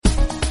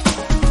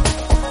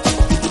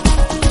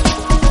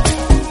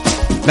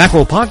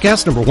Macworld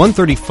Podcast number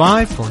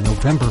 135 for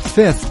November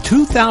 5th,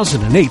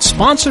 2008,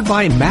 sponsored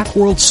by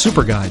Macworld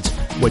Super Guides,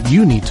 what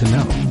you need to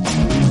know.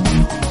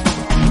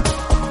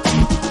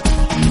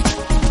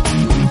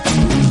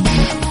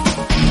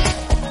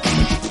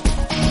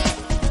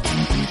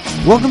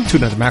 Welcome to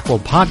another Macworld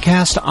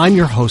Podcast. I'm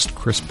your host,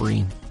 Chris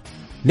Breen.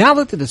 Now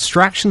that the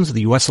distractions of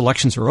the U.S.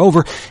 elections are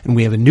over and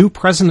we have a new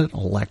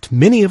president-elect,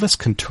 many of us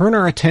can turn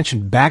our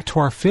attention back to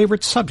our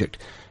favorite subject,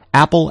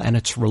 Apple and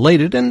its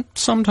related and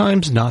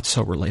sometimes not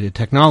so related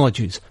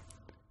technologies.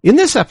 In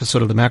this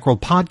episode of the Macworld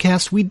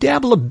Podcast, we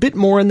dabble a bit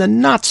more in the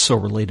not so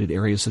related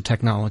areas of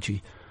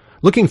technology,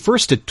 looking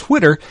first at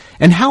Twitter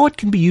and how it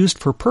can be used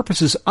for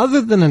purposes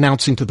other than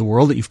announcing to the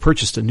world that you've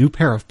purchased a new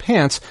pair of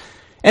pants,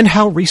 and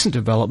how recent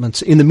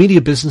developments in the media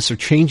business are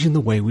changing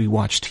the way we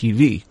watch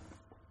TV.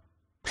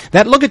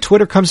 That look at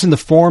Twitter comes in the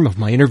form of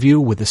my interview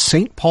with the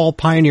St. Paul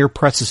Pioneer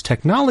Press's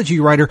technology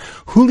writer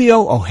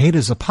Julio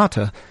Ojeda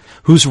Zapata,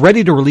 who's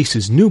ready to release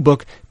his new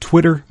book,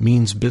 Twitter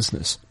Means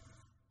Business.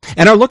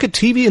 And our look at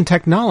TV and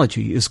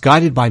technology is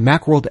guided by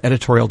Macworld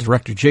editorial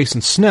director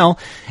Jason Snell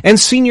and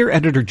senior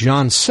editor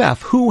John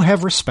Seff, who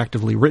have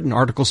respectively written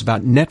articles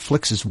about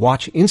Netflix's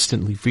Watch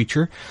Instantly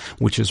feature,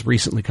 which has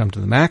recently come to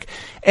the Mac,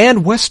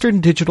 and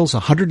Western Digital's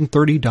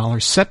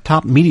 $130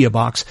 set-top media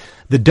box,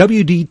 the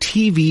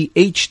WD-TV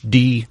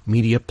HD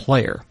media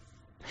player.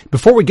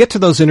 Before we get to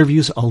those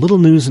interviews, a little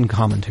news and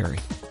commentary.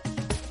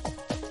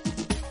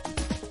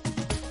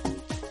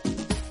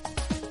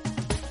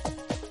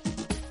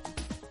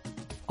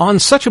 On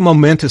such a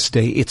momentous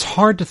day, it's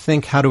hard to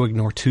think how to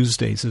ignore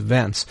Tuesday's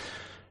events.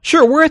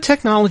 Sure, we're a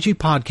technology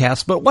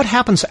podcast, but what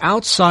happens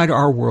outside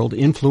our world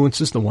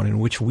influences the one in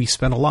which we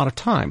spend a lot of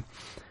time.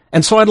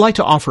 And so I'd like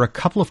to offer a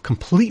couple of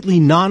completely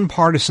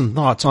nonpartisan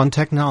thoughts on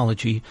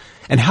technology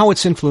and how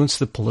it's influenced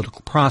the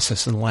political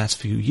process in the last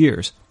few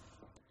years.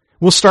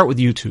 We'll start with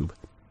YouTube.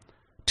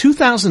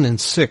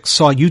 2006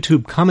 saw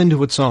YouTube come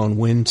into its own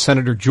when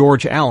Senator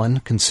George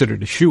Allen,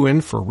 considered a shoo-in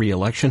for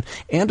re-election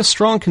and a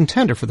strong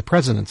contender for the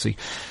presidency,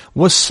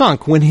 was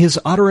sunk when his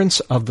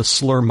utterance of the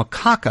slur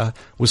macaca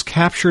was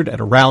captured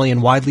at a rally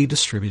and widely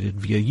distributed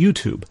via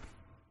YouTube.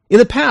 In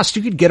the past,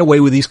 you could get away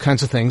with these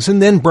kinds of things and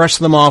then brush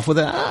them off with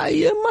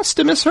you must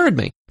have misheard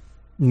me.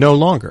 No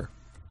longer.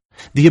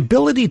 The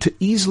ability to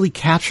easily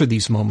capture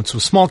these moments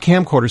with small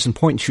camcorders and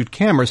point-and-shoot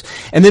cameras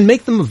and then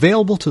make them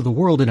available to the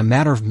world in a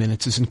matter of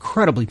minutes is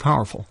incredibly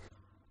powerful.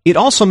 It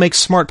also makes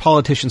smart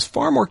politicians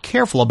far more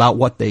careful about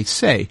what they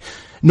say,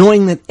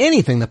 knowing that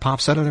anything that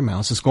pops out of their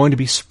mouths is going to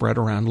be spread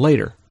around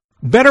later.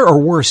 Better or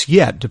worse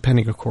yet,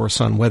 depending of course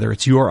on whether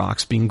it's your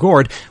ox being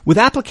gored, with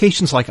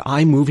applications like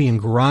iMovie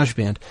and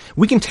GarageBand,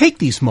 we can take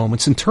these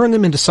moments and turn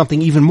them into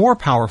something even more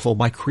powerful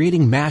by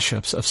creating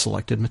mashups of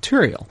selected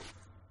material.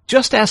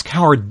 Just ask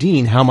Howard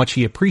Dean how much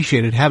he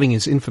appreciated having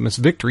his infamous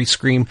victory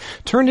scream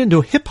turned into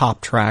a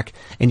hip-hop track,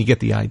 and you get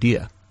the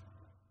idea.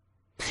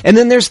 And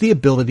then there's the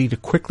ability to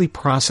quickly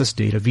process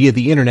data via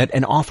the internet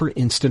and offer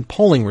instant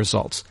polling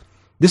results.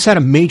 This had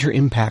a major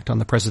impact on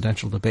the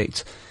presidential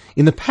debates.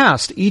 In the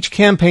past, each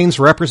campaign's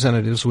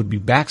representatives would be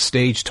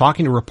backstage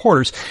talking to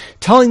reporters,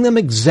 telling them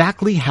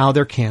exactly how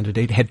their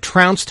candidate had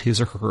trounced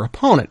his or her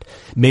opponent.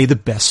 May the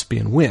best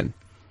spin win.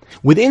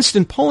 With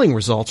instant polling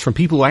results from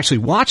people who actually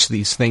watch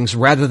these things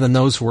rather than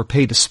those who are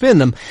paid to spin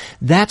them,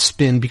 that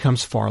spin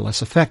becomes far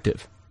less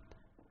effective.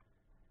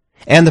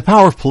 And the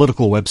power of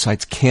political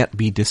websites can't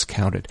be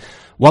discounted.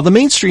 While the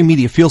mainstream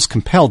media feels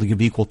compelled to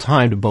give equal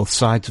time to both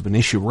sides of an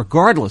issue,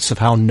 regardless of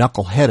how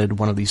knuckle-headed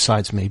one of these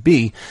sides may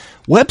be,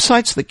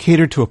 websites that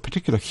cater to a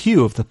particular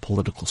hue of the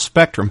political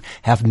spectrum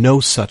have no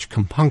such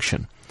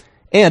compunction.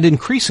 And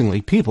increasingly,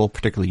 people,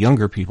 particularly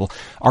younger people,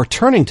 are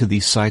turning to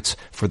these sites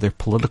for their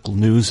political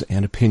news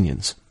and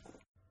opinions.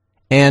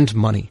 And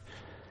money.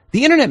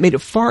 The internet made it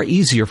far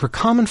easier for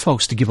common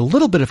folks to give a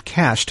little bit of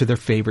cash to their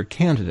favorite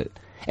candidate.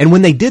 And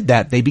when they did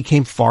that, they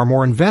became far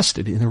more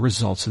invested in the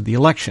results of the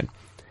election.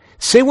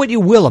 Say what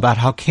you will about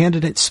how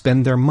candidates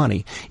spend their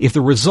money. If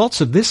the results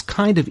of this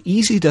kind of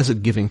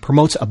easy-does-it giving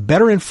promotes a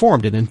better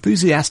informed and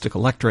enthusiastic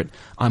electorate,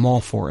 I'm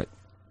all for it.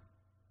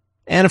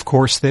 And of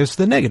course, there's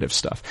the negative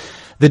stuff.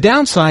 The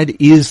downside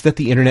is that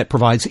the internet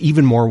provides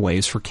even more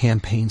ways for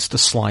campaigns to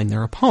slime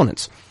their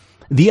opponents.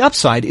 The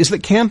upside is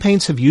that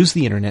campaigns have used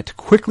the internet to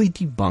quickly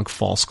debunk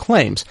false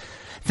claims.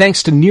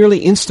 Thanks to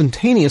nearly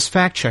instantaneous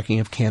fact-checking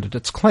of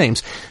candidates'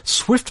 claims,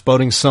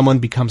 swift-boating someone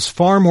becomes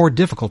far more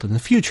difficult in the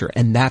future,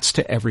 and that's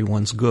to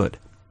everyone's good.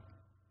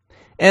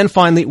 And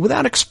finally,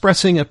 without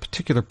expressing a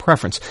particular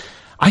preference,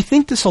 I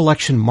think this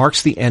election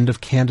marks the end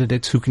of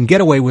candidates who can get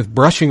away with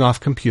brushing off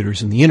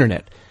computers and the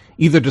internet,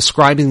 either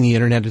describing the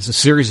internet as a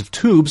series of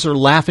tubes or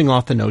laughing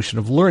off the notion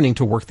of learning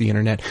to work the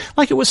internet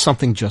like it was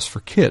something just for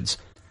kids.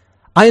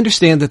 I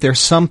understand that there are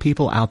some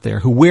people out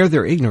there who wear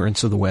their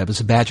ignorance of the web as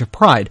a badge of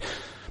pride,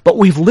 but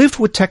we've lived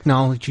with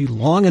technology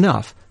long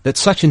enough that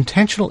such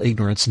intentional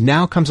ignorance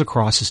now comes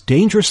across as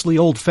dangerously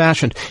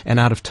old-fashioned and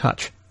out of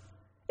touch.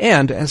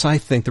 And, as I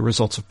think the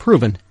results have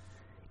proven,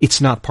 it's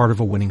not part of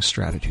a winning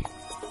strategy.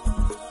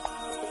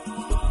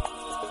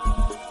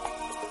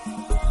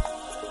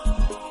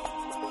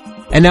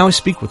 And now I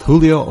speak with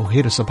Julio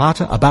Ojeda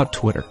Zapata about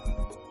Twitter.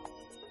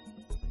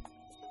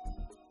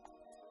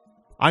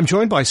 I'm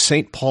joined by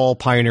St. Paul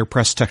Pioneer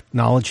Press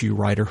technology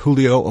writer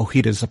Julio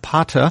Ojeda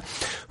Zapata,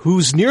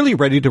 who's nearly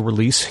ready to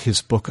release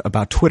his book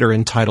about Twitter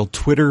entitled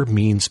Twitter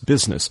Means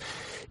Business.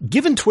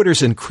 Given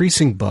Twitter's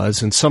increasing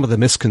buzz and some of the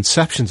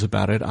misconceptions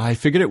about it, I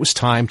figured it was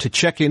time to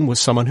check in with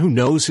someone who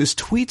knows his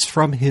tweets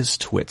from his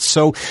twits.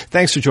 So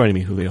thanks for joining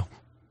me, Julio.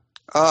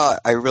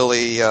 I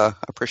really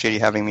appreciate you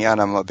having me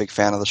on. I'm a big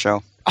fan of the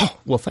show. Oh,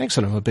 well, thanks,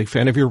 and I'm a big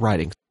fan of your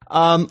writing.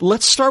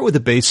 Let's start with the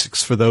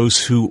basics for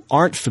those who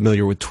aren't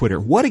familiar with Twitter.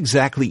 What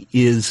exactly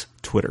is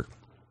Twitter?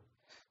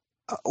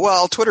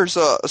 Well, Twitter's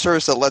a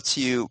service that lets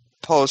you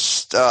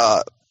post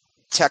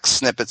text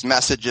snippets,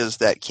 messages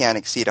that can't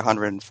exceed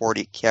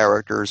 140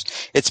 characters.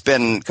 It's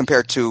been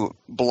compared to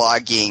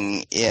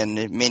blogging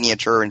in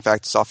miniature. In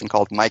fact, it's often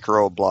called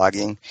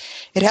micro-blogging.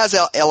 It has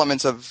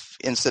elements of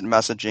instant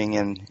messaging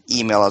and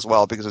email as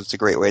well, because it's a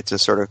great way to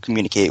sort of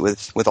communicate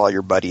with all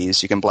your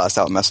buddies. You can blast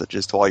out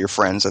messages to all your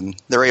friends, and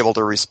they're able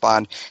to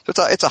respond. So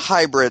it's a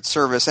hybrid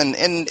service, and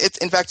it's,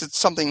 in fact, it's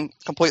something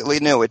completely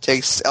new. It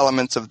takes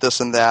elements of this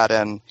and that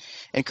and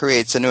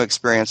creates a new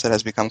experience that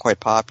has become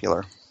quite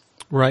popular.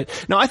 Right.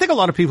 Now, I think a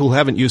lot of people who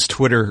haven't used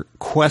Twitter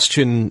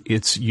question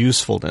its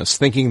usefulness,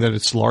 thinking that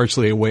it's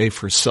largely a way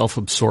for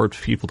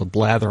self-absorbed people to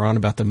blather on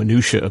about the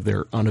minutia of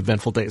their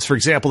uneventful days. For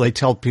example, they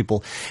tell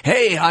people,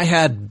 hey, I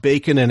had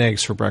bacon and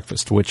eggs for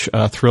breakfast, which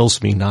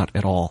thrills me not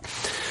at all.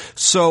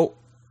 So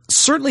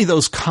certainly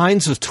those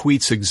kinds of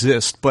tweets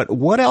exist, but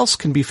what else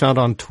can be found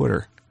on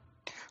Twitter?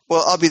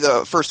 Well, I'll be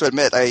the first to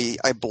admit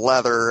I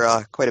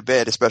blather quite a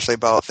bit, especially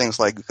about things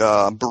like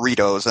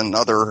burritos and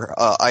other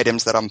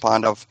items that I'm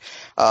fond of.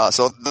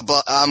 So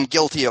I'm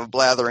guilty of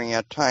blathering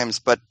at times.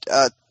 But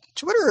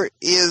Twitter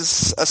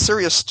is a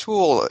serious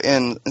tool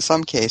in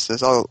some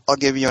cases. I'll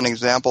give you an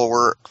example.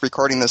 We're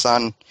recording this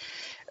on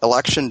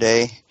Election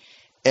Day,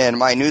 and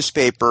my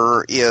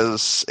newspaper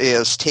is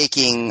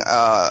taking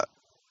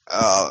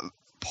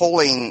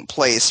polling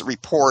place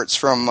reports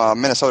from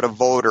Minnesota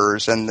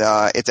voters, and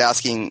it's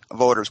asking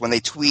voters when they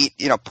tweet,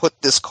 put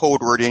this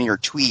code word in your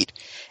tweet,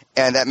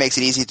 and that makes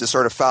it easy to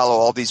sort of follow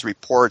all these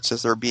reports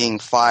as they're being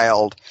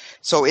filed.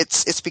 So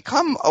it's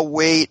become a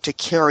way to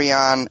carry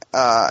on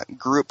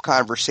group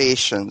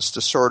conversations,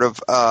 to sort of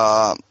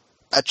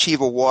achieve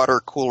a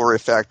water cooler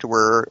effect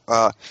where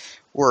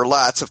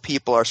lots of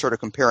people are sort of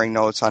comparing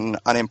notes on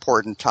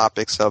important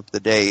topics of the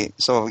day.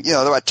 So,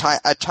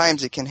 at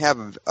times it can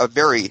have a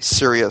very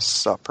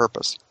serious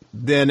purpose.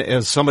 Then,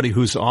 as somebody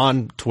who's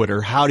on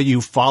Twitter, how do you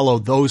follow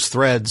those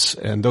threads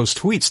and those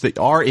tweets that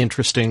are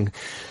interesting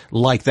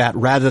like that,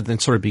 rather than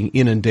sort of being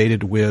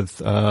inundated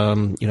with,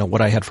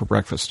 what I had for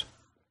breakfast?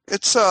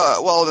 It's,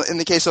 in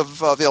the case of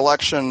the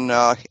election,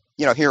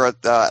 here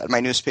at my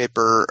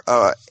newspaper,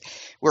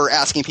 we're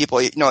asking people,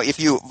 if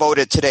you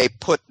voted today,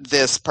 put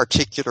this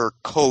particular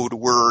code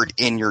word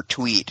in your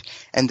tweet.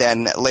 And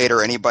then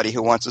later, anybody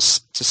who wants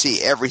to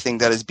see everything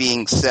that is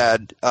being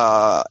said,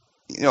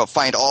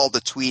 find all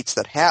the tweets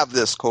that have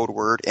this code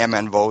word,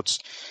 MN votes.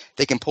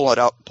 They can pull it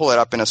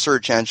up in a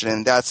search engine,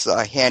 and that's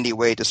a handy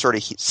way to sort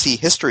of see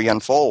history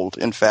unfold,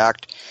 in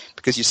fact,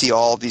 because you see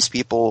all these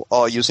people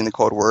all using the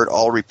code word,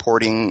 all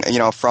reporting,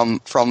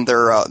 from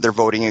their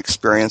voting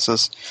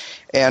experiences.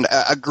 And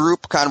a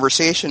group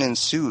conversation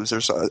ensues.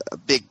 There's a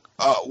big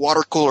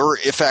water cooler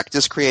effect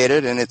is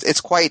created, and it's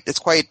quite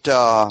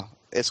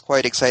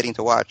exciting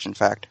to watch, in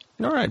fact.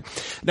 All right.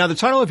 Now, the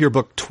title of your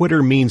book,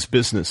 Twitter Means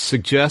Business,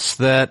 suggests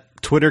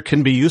that Twitter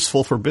can be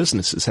useful for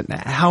businesses.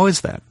 How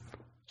is that?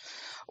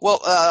 Well,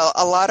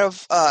 a lot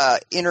of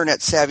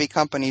internet-savvy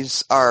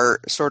companies are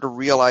sort of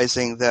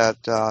realizing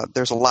that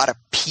there's a lot of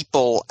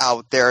people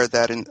out there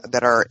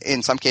that are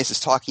in some cases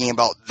talking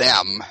about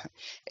them,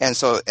 and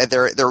so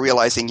they're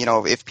realizing,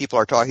 if people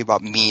are talking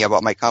about me,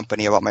 about my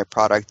company, about my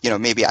product,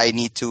 maybe I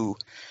need to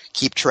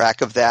keep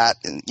track of that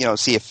and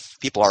see if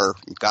people are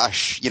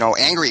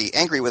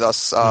angry with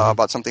us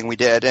about something we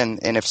did,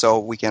 and if so,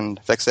 we can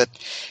fix it.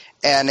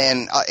 And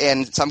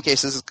in some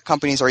cases,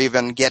 companies are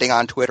even getting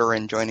on Twitter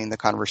and joining the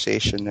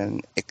conversation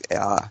and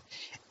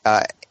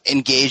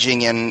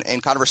engaging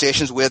in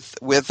conversations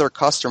with their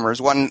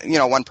customers. One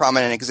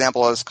prominent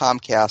example is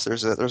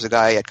Comcast. There's a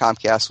guy at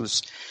Comcast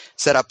who's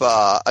set up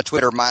a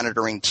Twitter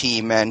monitoring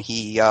team, and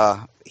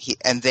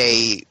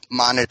they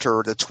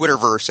monitor the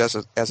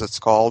Twitterverse, as it's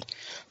called,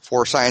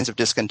 for signs of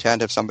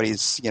discontent. If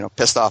somebody's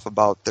pissed off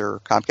about their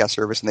Comcast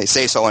service and they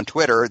say so on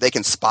Twitter, they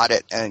can spot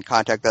it and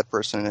contact that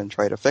person and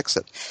try to fix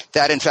it.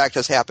 That, in fact,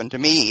 has happened to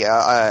me.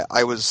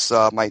 I was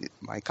my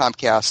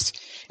Comcast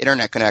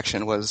internet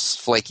connection was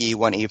flaky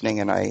one evening,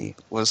 and I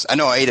was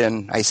annoyed,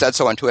 and I said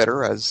so on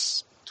Twitter,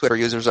 as Twitter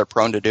users are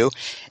prone to do.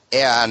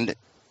 And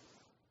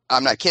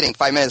I'm not kidding.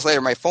 5 minutes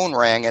later, my phone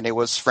rang, and it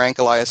was Frank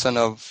Eliason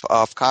of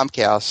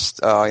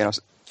Comcast,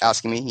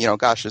 asking me,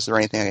 gosh, is there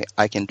anything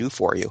I can do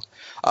for you?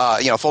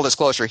 Full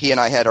disclosure, he and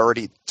I had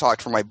already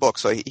talked for my book,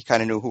 so he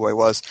kind of knew who I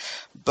was.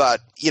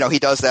 But, he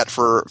does that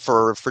for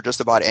just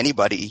about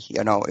anybody.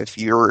 If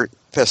you're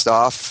pissed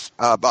off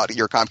about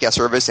your Comcast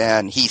service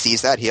and he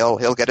sees that,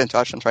 he'll get in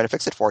touch and try to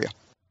fix it for you.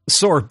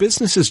 So are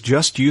businesses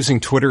just using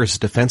Twitter as a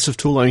defensive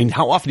tool? I mean,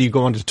 how often do you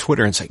go onto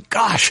Twitter and say,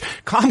 gosh,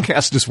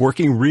 Comcast is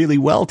working really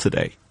well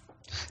today?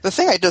 The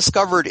thing I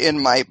discovered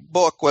in my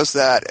book was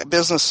that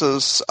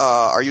businesses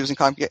are using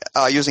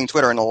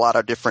Twitter in a lot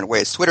of different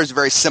ways. Twitter is a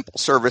very simple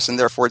service, and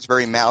therefore it's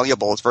very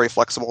malleable. It's very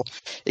flexible.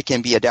 It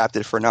can be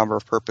adapted for a number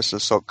of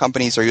purposes. So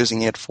companies are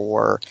using it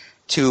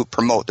to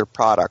promote their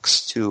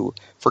products,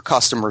 for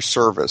customer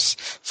service,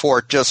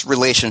 for just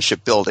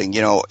relationship building.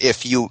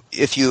 If you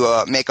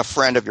make a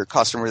friend of your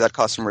customer, that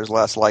customer is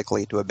less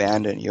likely to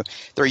abandon you.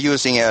 They're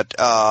using it.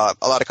 A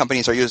lot of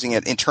companies are using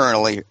it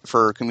internally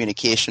for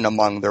communication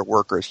among their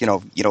workers.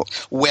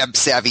 Web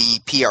savvy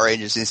PR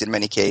agencies in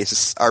many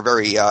cases are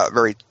very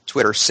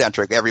Twitter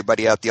centric.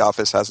 Everybody at the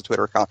office has a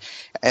Twitter account,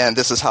 and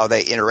this is how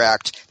they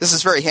interact. This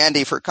is very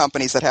handy for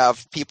companies that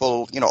have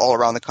people all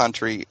around the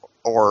country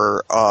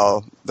or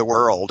the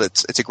world.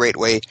 It's a great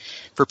way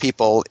for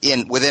people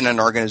within an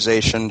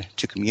organization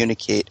to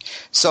communicate.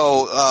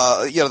 So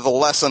the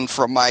lesson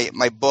from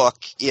my book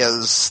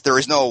is there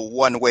is no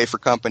one way for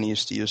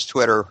companies to use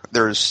Twitter.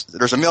 There's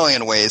a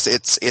million ways.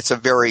 It's a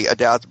very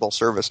adaptable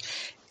service.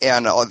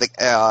 And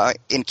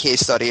in case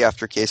study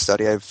after case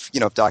study, I've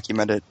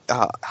documented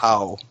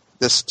how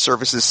this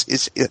service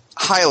is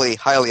highly,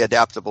 highly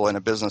adaptable in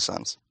a business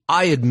sense.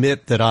 I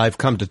admit that I've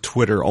come to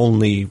Twitter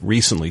only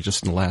recently,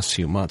 just in the last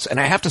few months. And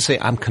I have to say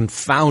I'm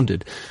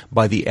confounded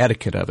by the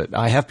etiquette of it.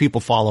 I have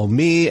people follow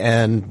me,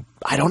 and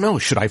I don't know,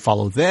 should I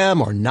follow them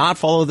or not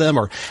follow them,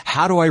 or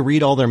how do I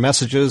read all their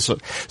messages?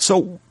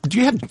 So do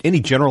you have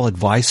any general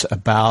advice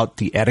about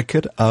the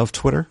etiquette of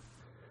Twitter?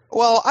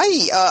 Well,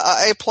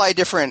 I apply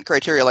different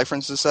criteria. Like, for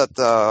instance,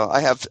 I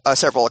have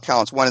several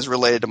accounts. One is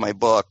related to my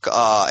book,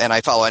 and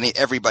I follow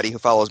everybody who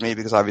follows me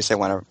because obviously I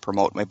want to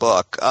promote my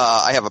book.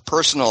 I have a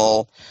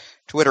personal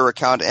Twitter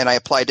account, and I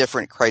apply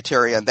different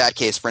criteria. In that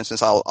case, for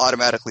instance, I'll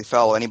automatically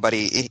follow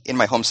anybody in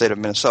my home state of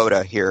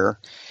Minnesota here,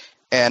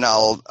 and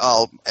I'll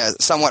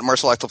somewhat more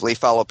selectively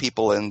follow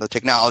people in the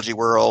technology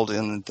world,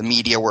 in the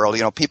media world,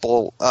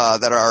 people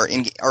that are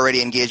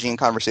already engaging in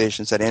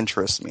conversations that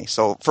interest me.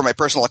 So for my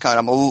personal account,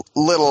 I'm a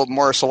little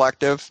more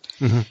selective,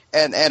 and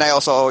I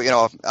also,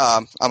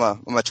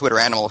 I'm a Twitter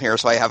animal here,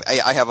 so I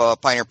have a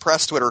Pioneer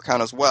Press Twitter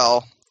account as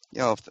well.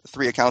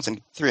 3 accounts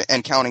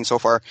and counting so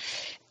far,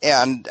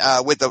 and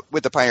with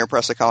the Pioneer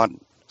Press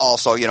account.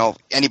 Also,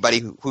 anybody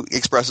who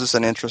expresses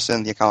an interest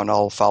in the account,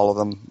 I'll follow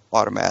them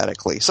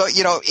automatically. So,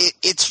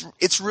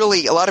 it's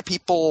really, a lot of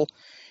people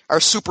are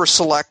super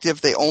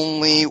selective. They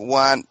only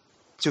want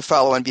to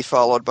follow and be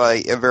followed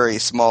by a very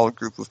small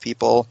group of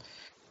people.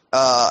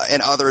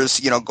 And others,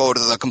 go to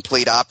the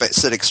complete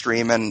opposite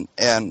extreme and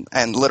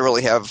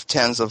literally have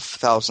tens of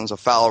thousands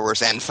of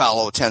followers and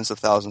follow tens of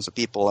thousands of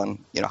people. And,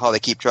 how they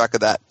keep track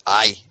of that,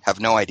 I have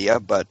no idea,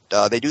 but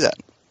they do that.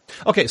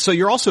 Okay, so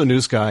you're also a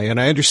news guy,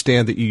 and I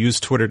understand that you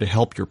used Twitter to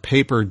help your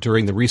paper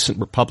during the recent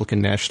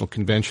Republican National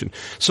Convention.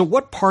 So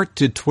what part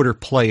did Twitter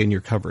play in your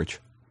coverage?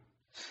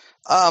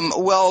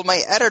 Well, my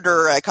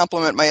editor, I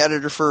compliment my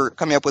editor for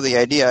coming up with the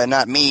idea, and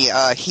not me.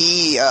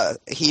 He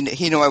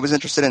knew I was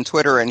interested in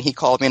Twitter, and he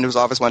called me into his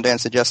office one day and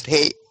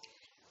suggested,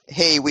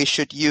 hey, we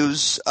should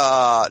use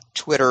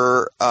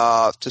Twitter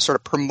to sort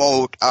of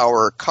promote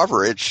our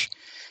coverage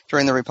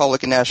during the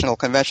Republican National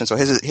Convention. So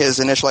his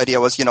initial idea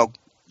was,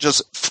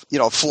 just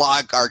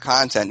flog our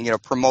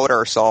content, promote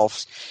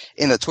ourselves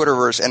in the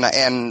Twitterverse,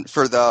 and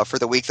for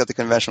the week that the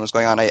convention was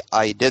going on,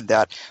 I did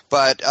that.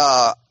 But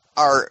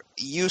our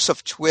use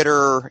of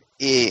Twitter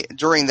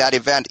during that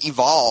event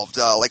evolved.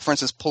 Like, for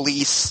instance,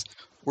 police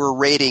were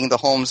raiding the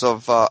homes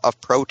of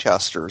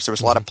protesters. There was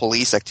a lot of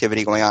police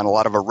activity going on, a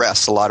lot of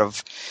arrests, a lot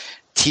of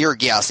tear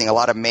gassing, a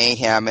lot of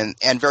mayhem,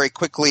 and very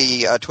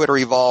quickly Twitter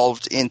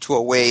evolved into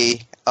a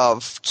way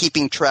of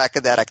keeping track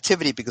of that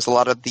activity, because a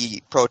lot of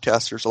the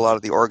protesters, a lot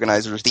of the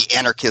organizers, the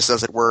anarchists,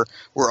 as it were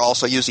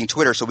also using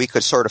Twitter, so we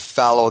could sort of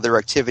follow their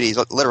activities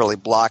literally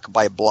block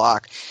by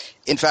block.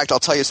 In fact, I'll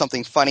tell you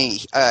something funny.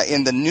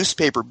 In the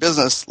newspaper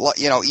business,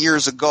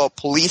 years ago,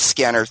 police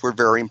scanners were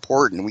very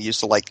important. We used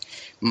to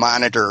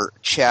monitor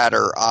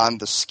chatter on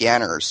the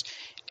scanners.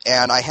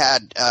 And I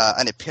had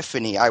an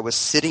epiphany. I was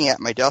sitting at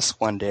my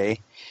desk one day.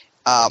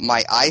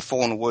 My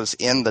iPhone was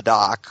in the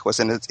dock, was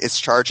in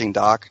its charging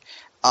dock.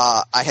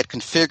 I had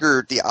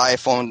configured the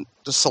iPhone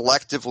to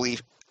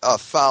selectively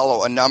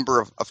follow a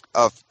number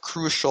of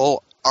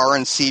crucial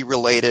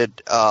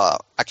RNC-related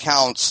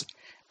accounts,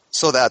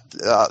 so that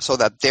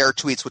their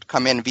tweets would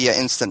come in via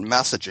instant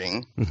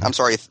messaging. I'm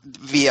sorry,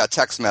 via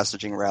text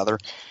messaging rather.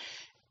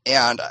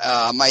 And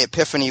my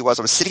epiphany was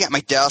I was sitting at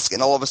my desk,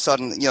 and all of a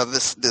sudden,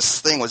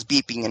 this thing was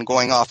beeping and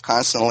going off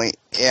constantly,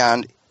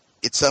 and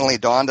it suddenly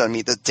dawned on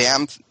me that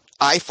damn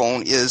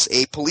iPhone is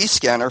a police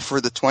scanner for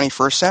the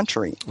 21st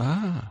century.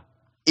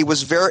 it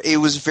was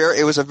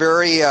a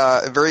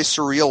very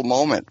surreal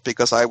moment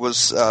because I was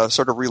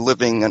sort of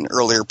reliving an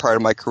earlier part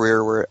of my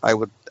career where I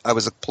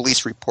was a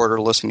police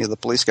reporter listening to the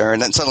police guy,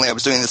 and then suddenly I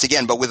was doing this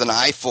again, but with an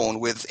iPhone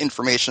with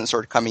information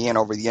sort of coming in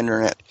over the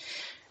internet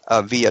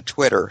via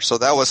Twitter. So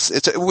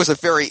it was a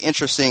very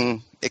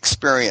interesting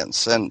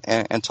experience and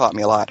taught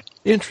me a lot.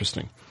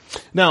 Interesting.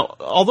 Now,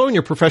 although in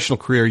your professional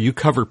career you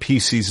cover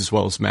PCs as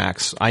well as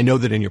Macs, I know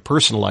that in your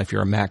personal life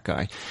you're a Mac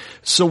guy.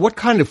 So what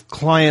kind of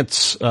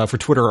clients for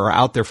Twitter are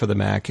out there for the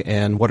Mac,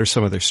 and what are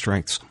some of their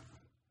strengths?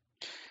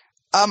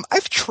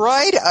 I've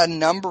tried a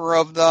number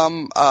of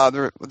them.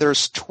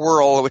 There's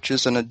Twirl, which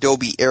is an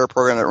Adobe Air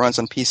program that runs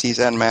on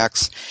PCs and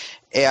Macs.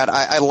 And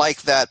I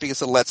like that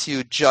because it lets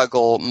you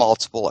juggle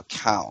multiple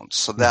accounts.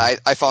 So that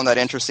I found that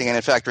interesting. And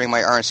in fact, during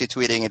my RNC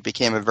tweeting, it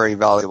became a very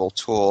valuable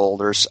tool.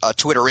 There's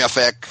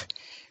Twitterrific,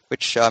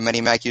 which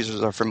many Mac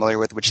users are familiar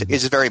with, which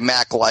is very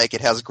Mac-like.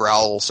 It has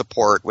growl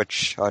support,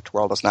 which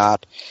Twirl does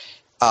not.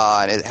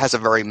 And it has a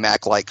very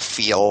Mac-like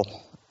feel,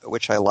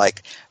 which I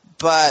like.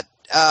 But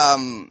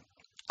I'm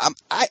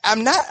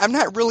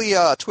not really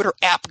a Twitter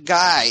app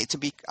guy, to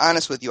be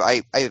honest with you.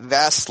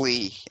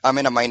 I'm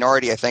in a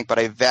minority, I think, but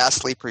I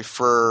vastly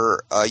prefer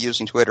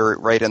using Twitter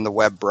right in the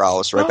web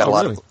browser. I've got a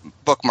lot of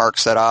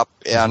bookmarks set up,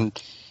 and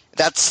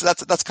that's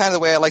kind of the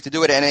way I like to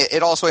do it. And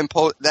it also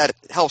that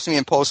helps me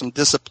impose some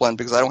discipline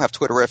because I don't have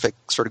Twitterrific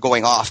sort of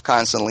going off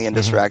constantly and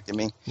distracting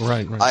me.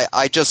 Right.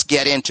 I just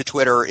get into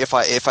Twitter if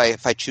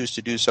I choose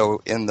to do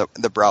so in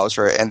the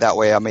browser, and that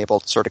way I'm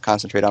able to sort of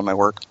concentrate on my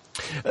work.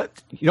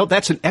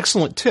 That's an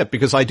excellent tip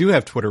because I do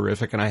have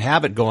Twitterrific and I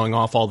have it going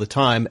off all the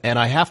time, and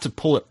I have to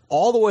pull it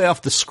all the way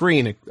off the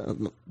screen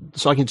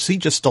so I can see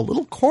just a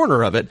little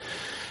corner of it.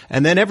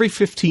 And then every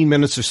 15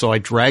 minutes or so, I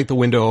drag the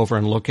window over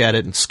and look at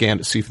it and scan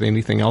to see if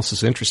anything else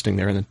is interesting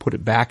there and then put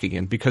it back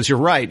again. Because you're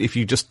right, if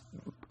you just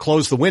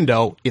close the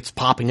window, it's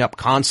popping up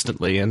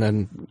constantly and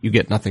then you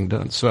get nothing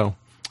done. So,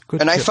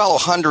 good tip. I follow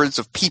hundreds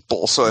of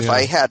people, so if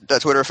I had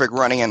Twitterrific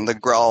running and the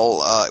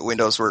growl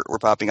windows were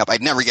popping up,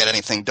 I'd never get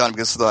anything done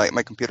because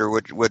my computer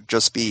would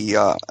just be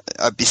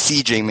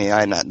besieging me.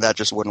 That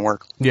just wouldn't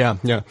work. Yeah.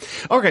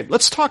 Okay,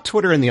 let's talk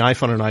Twitter and the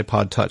iPhone and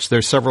iPod Touch.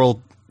 There's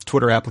several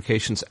Twitter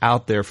applications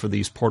out there for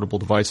these portable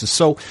devices.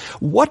 So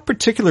what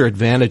particular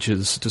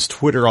advantages does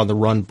Twitter on the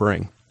run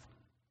bring?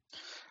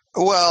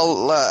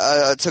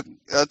 Well,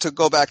 to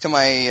go back to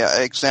my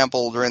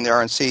example during the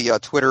RNC,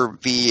 Twitter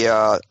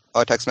via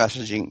text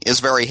messaging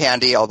is very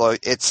handy, although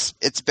it's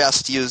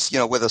best used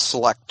with a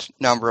select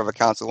number of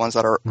accounts, the ones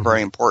that are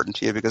very important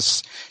to you,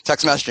 because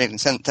text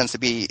messaging tends to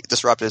be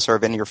disruptive, sort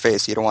of in your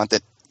face. You don't want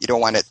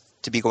it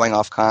to be going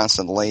off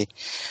constantly.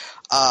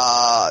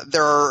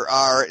 There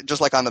are,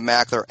 just like on the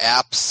Mac, there are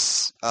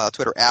apps,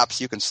 Twitter apps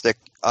you can stick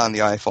on the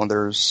iPhone.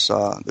 There's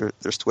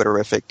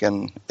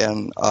Twitterrific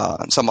and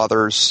some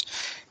others.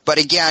 But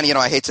again,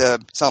 I hate to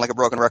sound like a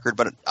broken record,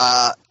 but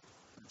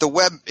the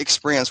web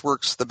experience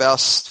works the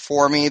best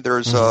for me.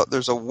 There's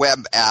a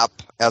web app,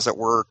 as it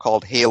were,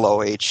 called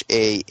Halo,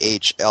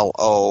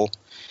 Halo,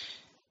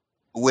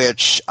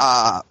 which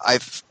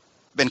I've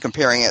been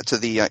comparing it to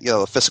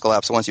the physical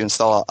apps, the ones you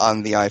install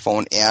on the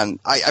iPhone, and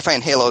I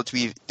find Halo to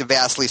be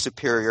vastly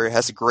superior. It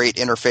has a great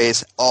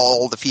interface.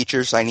 All the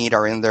features I need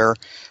are in there.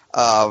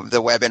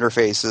 The web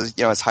interface is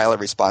it's highly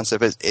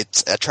responsive.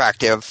 It's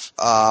attractive.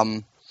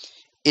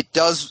 It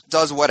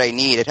does what I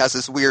need. It has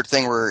this weird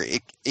thing where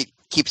it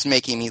keeps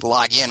making me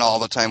log in all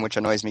the time, which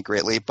annoys me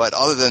greatly. But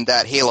other than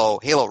that, Halo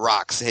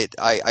rocks.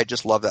 I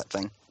just love that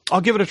thing. I'll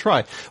give it a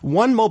try.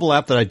 One mobile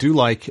app that I do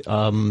like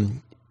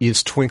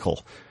is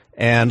Twinkle.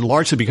 And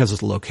largely because of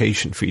the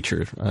location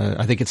feature.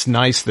 I think it's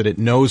nice that it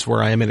knows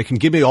where I am, and it can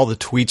give me all the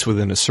tweets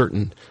within a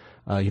certain,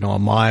 a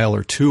mile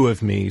or two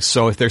of me.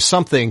 So if there's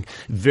something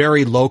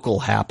very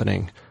local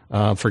happening,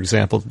 for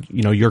example,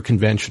 your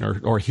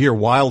convention or here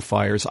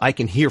wildfires, I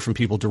can hear from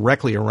people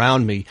directly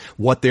around me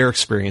what their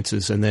experience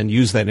is and then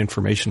use that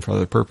information for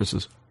other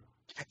purposes.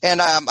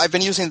 And I've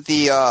been using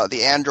the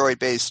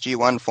Android-based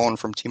G1 phone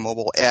from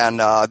T-Mobile, and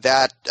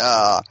that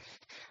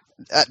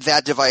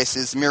device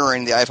is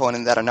mirroring the iPhone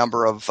in that a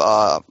number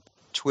of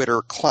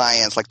Twitter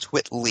clients like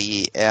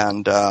Twitly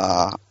and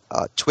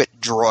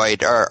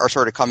TwitDroid are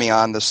sort of coming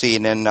on the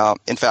scene. And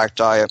in fact,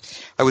 I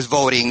was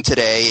voting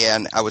today,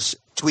 and I was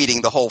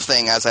tweeting the whole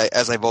thing as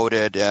I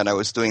voted, and I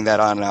was doing that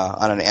on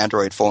an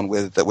Android phone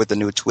with the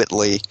new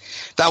Twitly.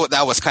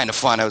 That was kind of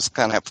fun. I was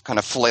kind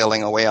of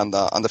flailing away on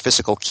the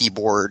physical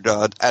keyboard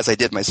as I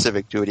did my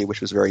civic duty, which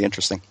was very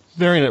interesting.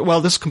 Very nice. Well,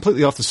 this is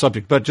completely off the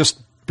subject, but just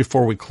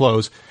before we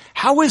close,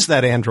 how is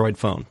that Android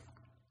phone?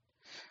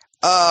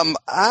 There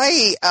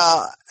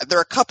are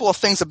a couple of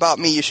things about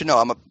me you should know.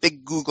 I'm a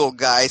big Google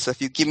guy, so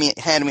if you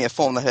hand me a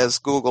phone that has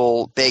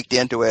Google baked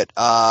into it,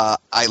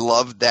 I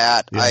love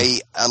that. Yeah.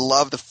 I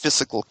love the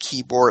physical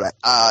keyboard.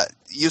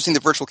 Using the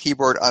virtual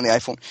keyboard on the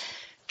iPhone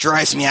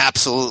drives me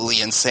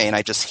absolutely insane.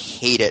 I just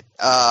hate it.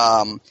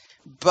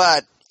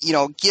 But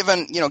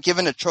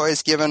given a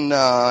choice,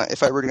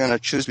 if I were going to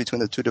choose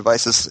between the two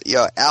devices,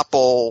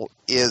 Apple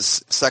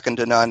is second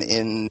to none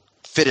in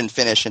fit and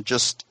finish and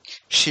just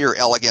sheer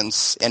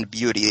elegance and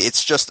beauty.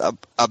 It's just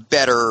a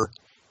better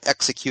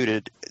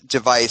executed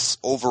device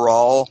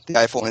overall. The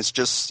iPhone is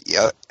just,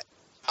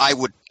 I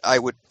would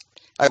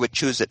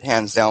choose it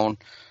hands down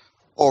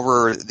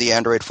over the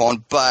Android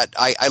phone, but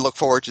I look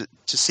forward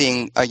to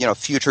seeing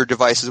future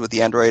devices with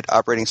the Android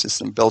operating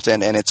system built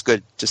in, and it's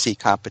good to see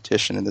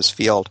competition in this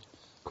field.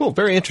 Cool,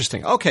 very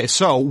interesting. Okay,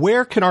 so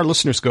where can our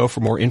listeners go for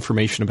more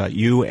information about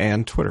you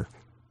and Twitter?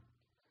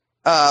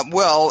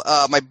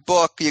 My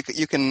book,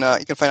 you can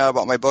find out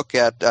about my book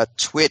at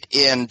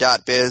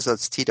twitin.biz.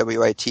 That's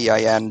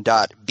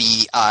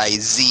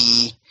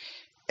TWITIN.biz.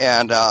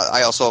 And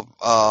I also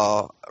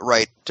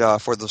write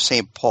for the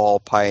St. Paul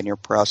Pioneer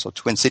Press, so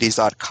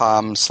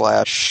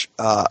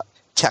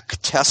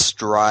twincities.com/tech test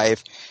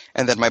drive.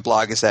 And then my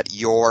blog is at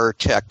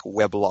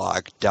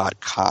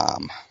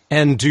yourtechweblog.com.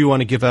 And do you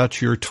want to give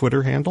out your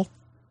Twitter handle?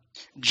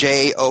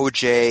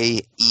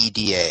 JOJEDA.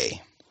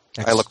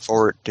 Excellent. I look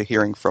forward to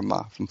hearing from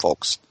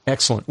folks.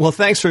 Excellent. Well,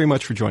 thanks very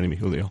much for joining me,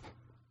 Julio.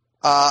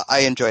 I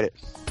enjoyed it.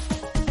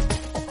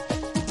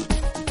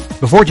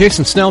 Before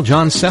Jason Snell,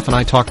 John Seff, and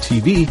I talk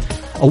TV,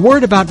 a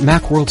word about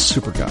Macworld's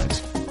Super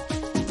Guides.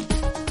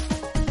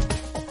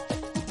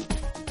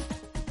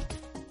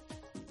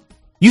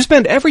 You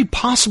spend every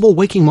possible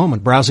waking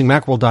moment browsing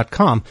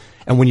Macworld.com,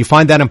 and when you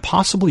find that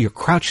impossible, you're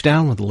crouched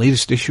down with the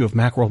latest issue of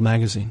Macworld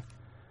magazine.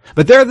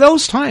 But there are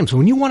those times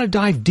when you want to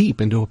dive deep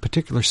into a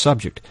particular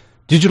subject: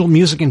 digital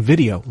music and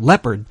video,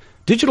 Leopard,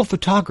 digital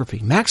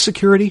photography, Mac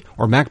security,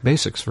 or Mac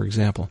basics, for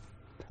example.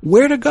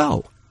 Where to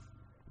go?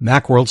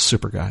 Macworld's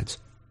Super Guides.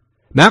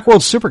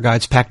 Macworld's Super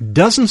Guides pack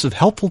dozens of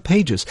helpful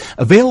pages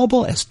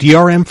available as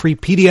DRM-free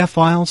PDF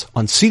files,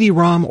 on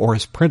CD-ROM, or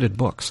as printed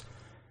books.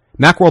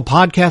 Macworld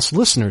Podcast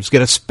listeners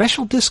get a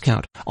special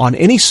discount on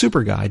any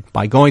Super Guide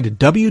by going to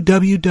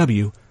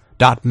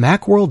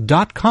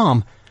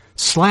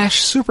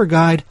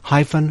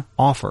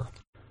www.macworld.com/superguide-offer.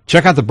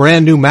 Check out the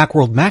brand new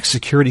Macworld Mac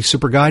Security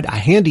Super Guide, a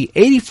handy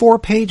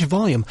 84-page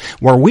volume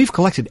where we've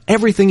collected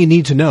everything you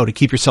need to know to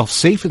keep yourself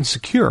safe and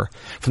secure,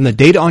 from the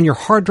data on your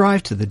hard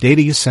drive to the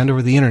data you send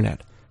over the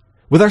internet.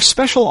 With our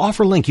special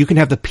offer link, you can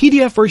have the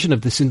PDF version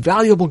of this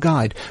invaluable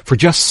guide for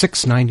just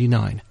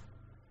 $6.99.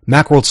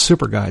 Macworld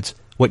Super Guides,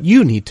 what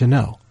you need to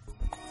know.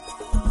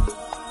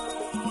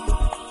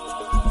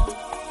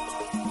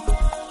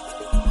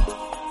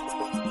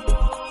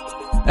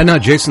 And now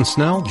Jason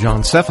Snell,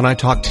 John Seff, and I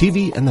talk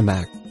TV and the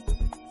Mac.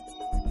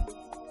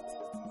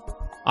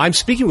 I'm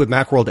speaking with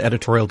Macworld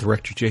editorial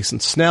director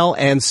Jason Snell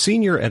and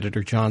senior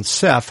editor John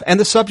Seff, and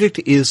the subject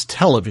is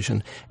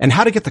television and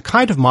how to get the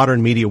kind of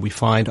modern media we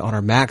find on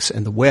our Macs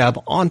and the web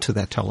onto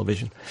that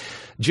television.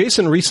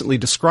 Jason recently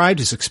described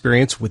his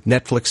experience with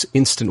Netflix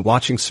Instant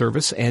Watching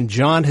Service, and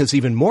John has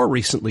even more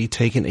recently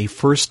taken a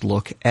first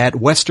look at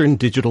Western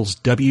Digital's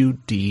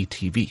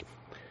WDTV.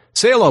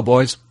 Say hello,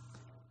 boys.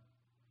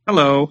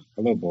 Hello.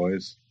 Hello,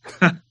 boys.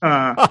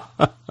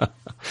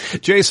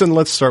 Jason,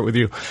 let's start with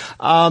you.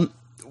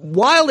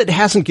 While it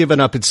hasn't given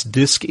up its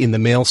disc in the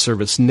mail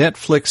service,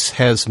 Netflix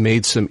has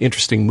made some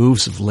interesting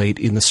moves of late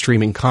in the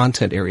streaming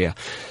content area.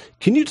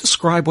 Can you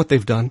describe what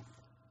they've done?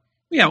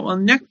 Yeah, well,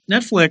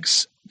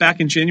 Netflix, back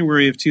in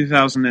January of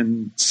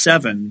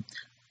 2007,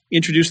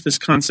 introduced this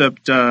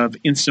concept of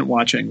instant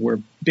watching, where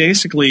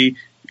basically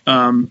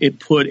it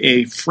put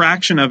a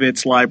fraction of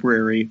its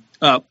library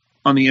up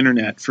on the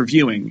internet for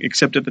viewing,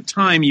 except at the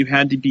time you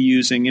had to be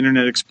using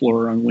Internet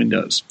Explorer on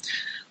Windows.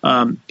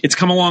 It's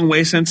come a long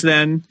way since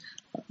then.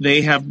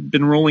 They have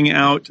been rolling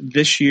out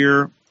this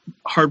year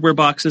hardware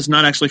boxes,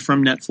 not actually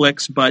from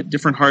Netflix, but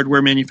different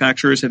hardware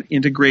manufacturers have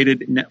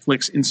integrated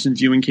Netflix instant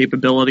viewing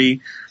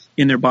capability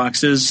in their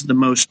boxes. The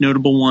most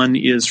notable one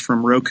is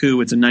from Roku.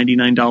 It's a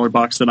 $99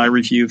 box that I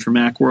reviewed for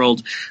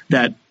Macworld,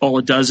 that all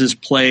it does is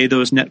play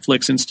those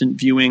Netflix instant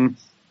viewing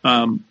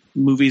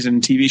movies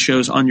and TV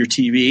shows on your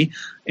TV,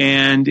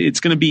 and it's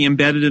going to be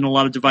embedded in a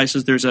lot of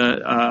devices. There's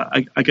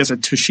I guess a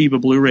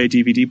Toshiba Blu-ray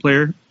DVD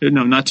player.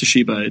 No, not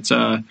Toshiba. It's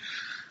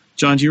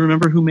John, do you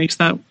remember who makes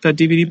that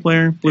DVD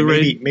player?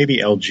 Blu-ray? Maybe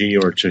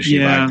LG or Toshiba.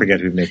 Yeah. I forget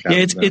who makes that.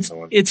 Yeah,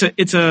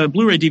 it's a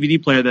Blu-ray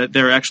DVD player that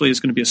there actually is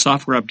going to be a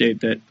software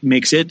update that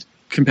makes it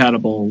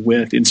compatible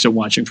with instant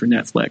watching for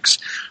Netflix.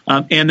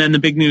 And then the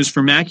big news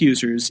for Mac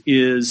users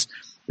is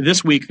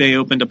this week they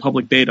opened a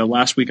public beta.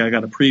 Last week I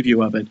got a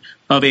preview of it,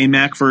 of a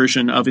Mac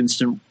version of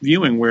instant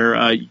viewing,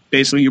 where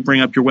basically you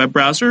bring up your web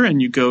browser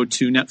and you go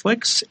to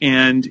Netflix,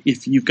 and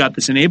if you've got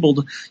this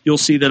enabled, you'll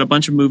see that a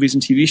bunch of movies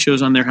and TV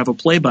shows on there have a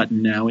play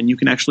button now, and you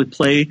can actually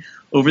play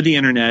over the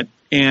internet.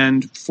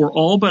 And for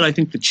all but I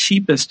think the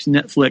cheapest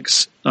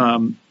Netflix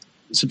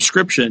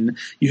subscription,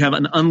 you have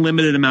an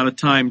unlimited amount of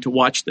time to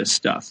watch this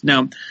stuff.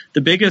 Now,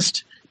 the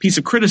biggest piece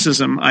of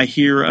criticism I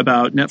hear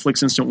about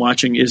Netflix Instant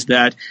Watching is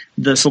that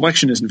the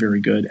selection isn't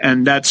very good,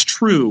 and that's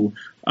true.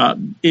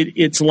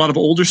 It's a lot of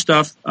older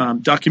stuff,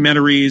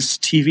 documentaries,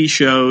 TV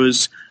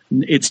shows.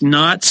 It's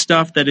not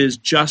stuff that is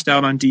just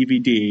out on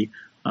DVD.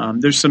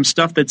 There's some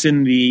stuff that's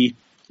in the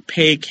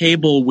pay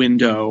cable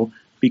window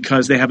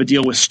because they have a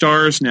deal with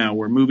Starz now,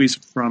 where movies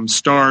from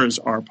Starz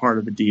are part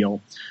of the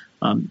deal.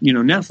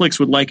 Netflix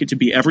would like it to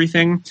be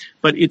everything,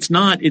 but it's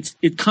not.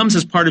 It comes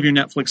as part of your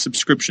Netflix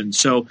subscription.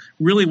 So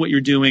really what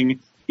you're doing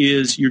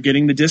is you're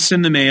getting the discs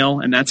in the mail,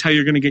 and that's how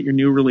you're going to get your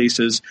new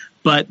releases.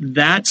 But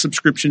that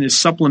subscription is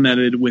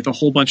supplemented with a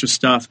whole bunch of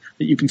stuff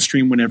that you can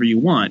stream whenever you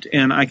want.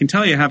 And I can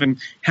tell you, having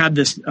had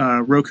this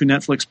Roku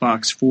Netflix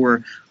box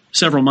for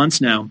several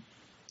months now,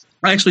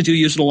 I actually do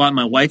use it a lot.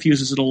 My wife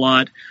uses it a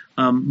lot,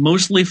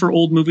 mostly for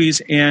old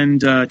movies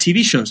and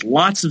TV shows.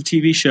 Lots of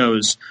TV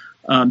shows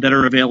that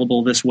are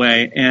available this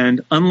way.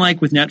 And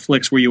unlike with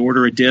Netflix, where you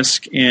order a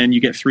disc and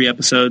you get 3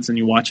 episodes and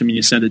you watch them and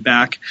you send it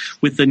back,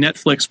 with the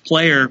Netflix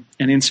player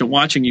and instant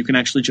watching, you can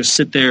actually just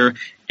sit there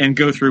and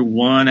go through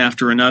one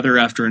after another,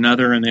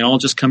 and they all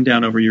just come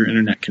down over your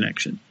internet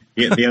connection.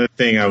 Yeah, the other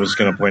thing I was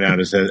going to point out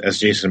is that, as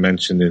Jason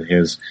mentioned in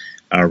his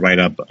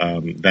write-up,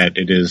 that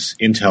it is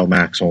Intel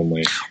Macs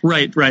only.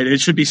 Right.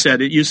 It should be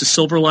said. It uses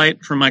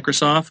Silverlight from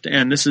Microsoft,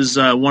 and this is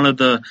one of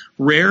the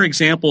rare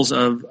examples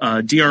of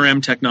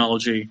DRM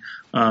technology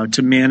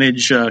to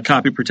manage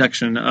copy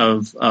protection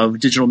of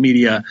digital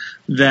media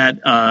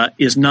that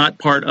is not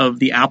part of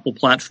the Apple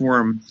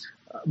platform,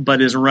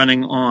 but is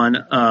running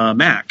on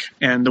Mac.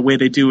 And the way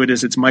they do it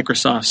is it's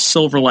Microsoft's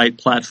Silverlight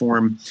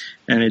platform,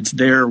 and it's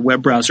their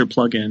web browser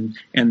plugin,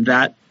 and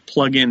that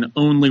plugin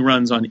only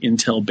runs on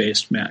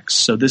Intel-based Macs.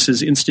 So this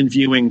is instant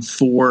viewing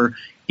for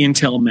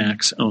Intel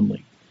Macs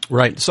only.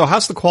 Right. So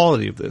how's the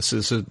quality of this?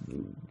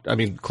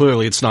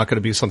 Clearly it's not going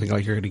to be something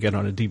like you're going to get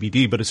on a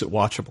DVD, but is it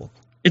watchable?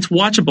 It's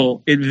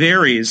watchable. It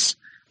varies.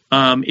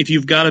 If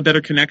you've got a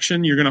better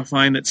connection, you're going to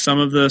find that some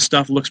of the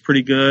stuff looks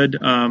pretty good.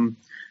 Not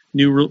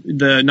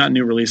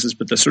new releases,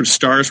 but the sort of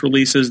Stars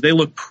releases, they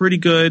look pretty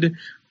good.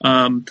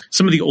 Some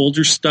of the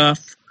older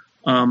stuff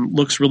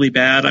looks really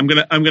bad. I'm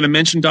gonna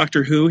mention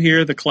Doctor Who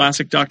here, the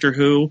classic Doctor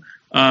Who,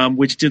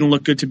 which didn't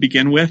look good to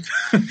begin with,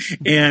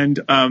 and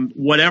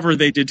whatever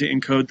they did to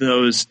encode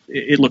those,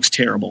 it looks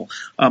terrible.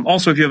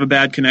 Also, if you have a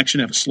bad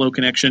connection, have a slow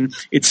connection,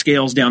 it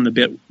scales down the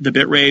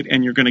bit rate,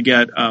 and you're going to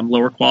get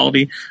lower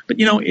quality. But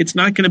it's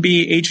not going to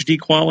be HD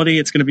quality.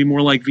 It's going to be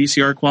more like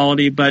VCR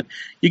quality. But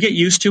you get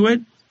used to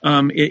it.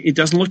 It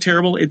doesn't look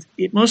terrible.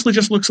 It mostly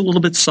just looks a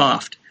little bit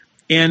soft.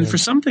 And for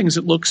some things,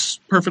 it looks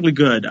perfectly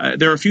good.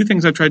 There are a few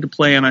things I've tried to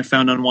play and I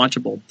found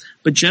unwatchable.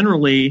 But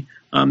generally,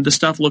 the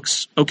stuff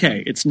looks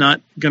okay. It's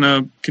not going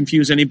to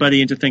confuse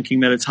anybody into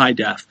thinking that it's high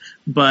def.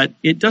 But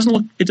it doesn't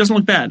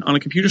look bad. On a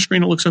computer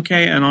screen, it looks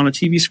okay. And on a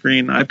TV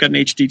screen, I've got an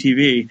HD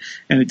TV,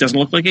 and it doesn't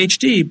look like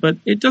HD, but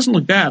it doesn't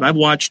look bad. I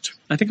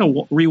think I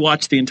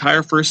rewatched the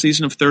entire first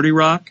season of 30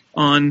 Rock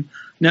on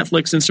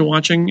Netflix Instant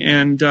Watching,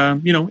 and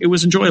it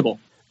was enjoyable.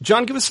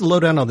 John, give us a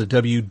lowdown on the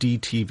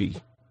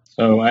WDTV.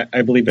 So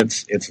I believe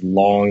its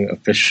long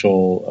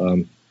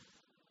official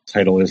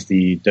title is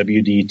the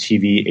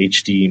WDTV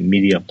HD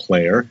Media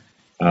Player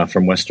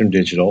from Western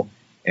Digital.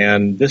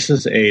 And this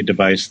is a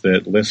device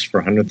that lists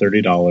for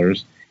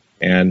 $130.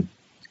 And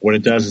what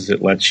it does is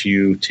it lets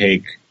you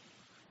take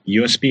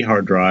USB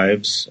hard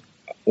drives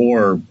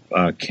or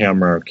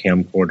camera or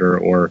camcorder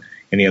or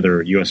any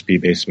other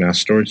USB-based mass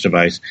storage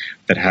device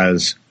that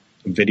has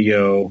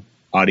video,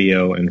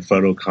 audio, and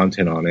photo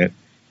content on it,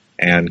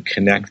 and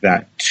connect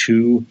that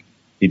to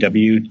the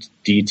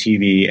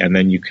WDTV, and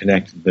then you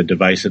connect the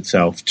device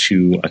itself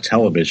to a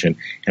television,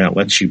 and it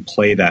lets you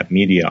play that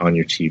media on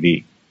your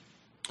TV.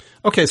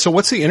 Okay, so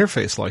what's the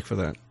interface like for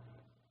that?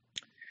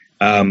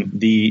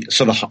 The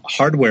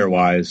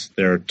hardware-wise,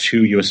 there are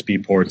 2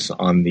 USB ports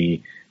on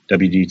the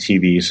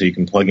WDTV, so you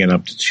can plug in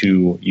up to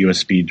 2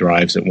 USB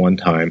drives at one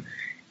time,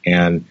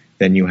 and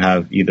then you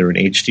have either an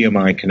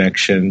HDMI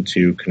connection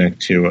to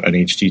connect to an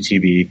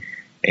HDTV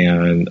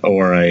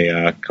or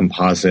a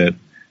composite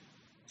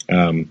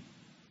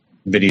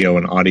video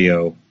and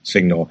audio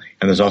signal.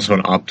 And there's also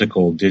an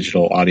optical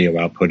digital audio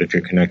output if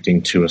you're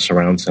connecting to a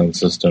surround sound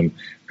system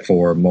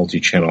for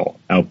multi-channel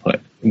output.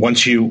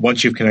 Once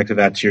you've connected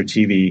that to your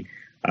TV,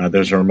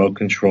 there's a remote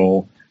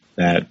control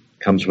that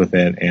comes with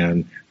it,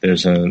 and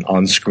there's an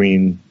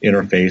on-screen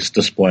interface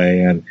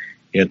display, and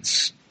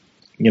it's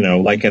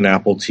like an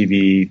Apple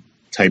TV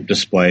type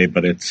display,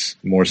 but it's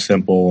more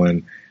simple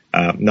and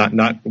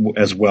not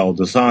as well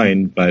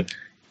designed, but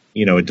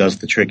it does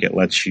the trick. It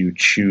lets you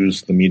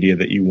choose the media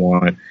that you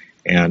want,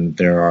 and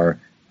there are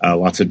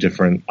lots of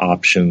different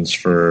options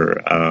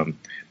for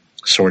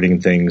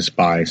sorting things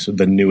by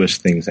the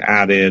newest things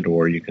added,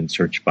 or you can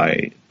search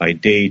by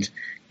date.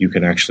 You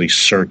can actually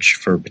search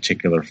for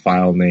particular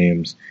file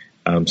names,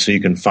 so you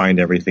can find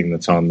everything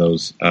that's on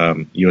those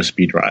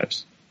USB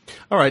drives.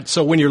 All right,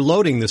 so when you're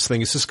loading this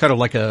thing, is this kind of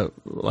like a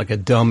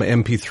dumb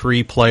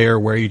MP3 player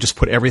where you just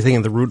put everything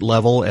in the root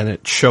level and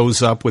it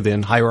shows up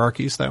within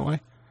hierarchies that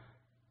way?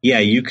 Yeah,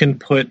 you can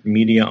put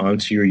media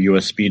onto your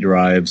USB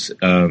drives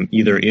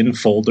either in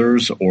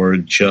folders or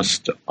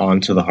just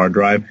onto the hard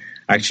drive.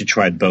 I actually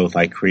tried both.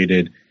 I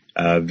created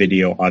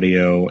video,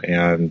 audio,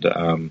 and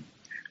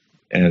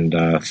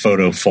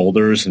photo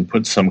folders and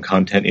put some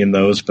content in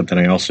those, but then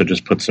I also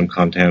just put some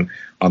content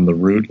on the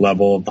root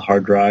level of the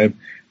hard drive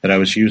that I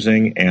was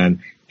using, and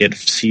it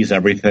sees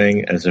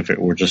everything as if it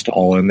were just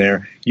all in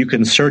there. You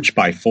can search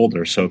by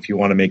folder. So if you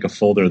want to make a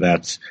folder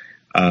that's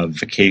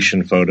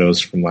vacation photos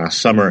from last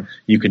summer,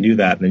 you can do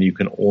that, and then you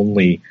can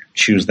only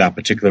choose that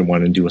particular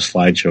one and do a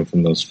slideshow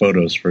from those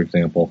photos, for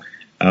example.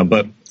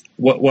 But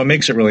what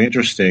makes it really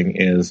interesting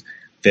is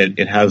that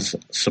it has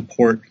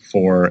support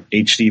for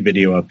HD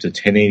video up to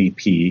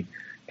 1080p,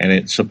 and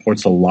it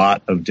supports a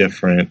lot of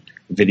different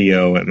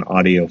video and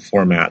audio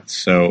formats.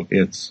 So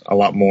it's a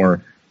lot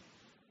more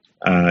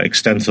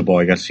extensible,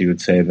 I guess you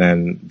would say,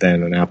 than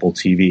an Apple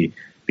TV,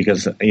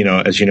 because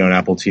as you know, an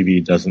Apple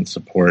TV doesn't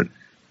support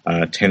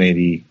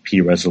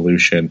 1080p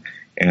resolution,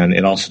 and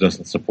it also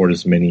doesn't support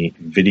as many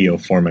video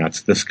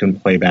formats. This can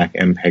play back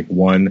MPEG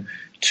 1,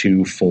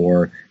 2,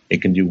 4.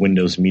 It can do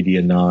Windows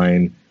Media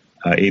 9,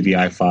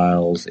 AVI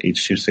files,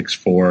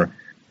 H.264,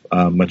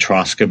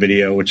 Matroska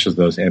video, which is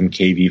those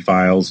MKV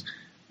files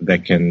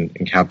that can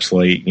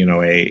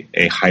encapsulate,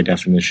 a high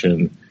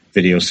definition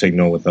video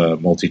signal with a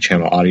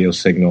multi-channel audio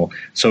signal.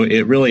 So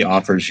it really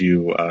offers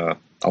you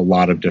a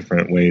lot of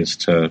different ways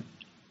to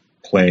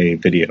play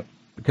video.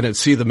 Can it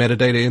see the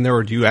metadata in there,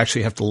 or do you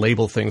actually have to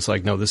label things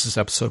like, no, this is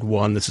episode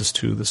 1, this is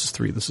 2, this is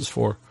 3, this is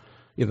 4?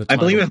 I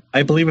believe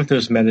if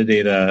there's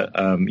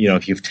metadata,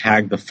 if you've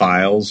tagged the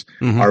files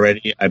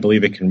already, I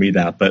believe it can read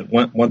that. But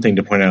one thing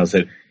to point out is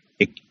that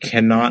it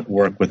cannot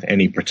work with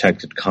any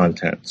protected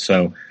content.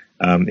 So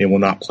it will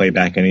not play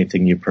back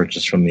anything you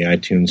purchase from the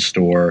iTunes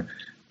store,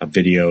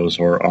 videos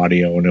or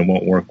audio, and it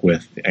won't work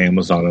with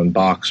Amazon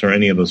Unbox or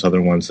any of those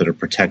other ones that are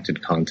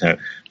protected content,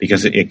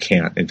 because it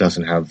can't. It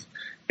doesn't have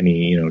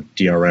any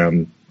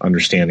DRM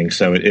understanding.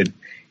 So it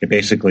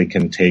basically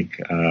can take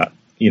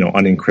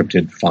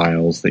unencrypted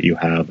files that you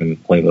have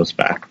and play those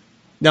back.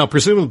 Now,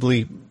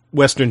 presumably,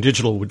 Western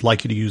Digital would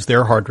like you to use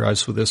their hard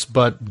drives for this,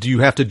 but do you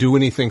have to do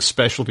anything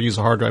special to use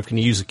a hard drive? Can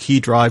you use a key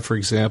drive, for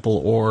example,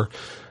 or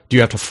do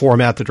you have to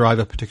format the drive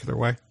a particular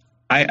way?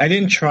 I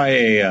didn't try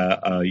a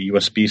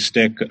USB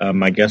stick.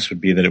 My guess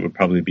would be that it would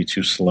probably be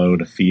too slow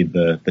to feed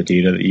the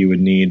data that you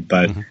would need,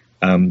 but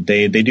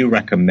they do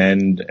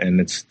recommend, and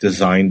it's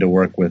designed to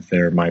work with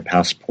their My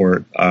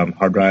Passport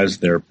hard drives.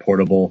 They're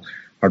portable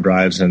hard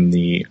drives, and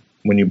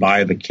when you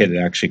buy the kit, it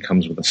actually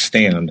comes with a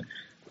stand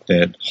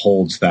that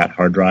holds that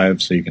hard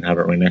drive, so you can have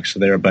it right next to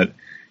there. But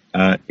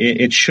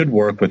it should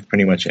work with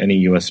pretty much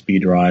any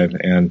USB drive.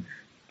 And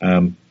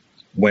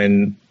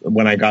when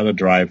I got a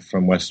drive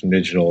from Western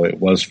Digital, it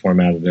was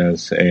formatted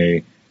as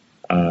a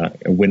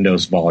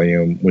Windows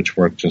volume, which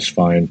worked just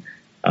fine.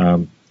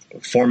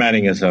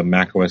 Formatting as a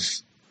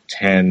macOS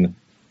 10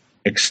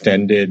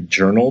 extended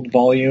journaled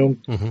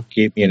volume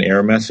gave me an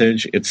error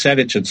message. It said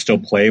it should still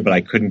play, but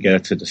I couldn't get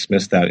it to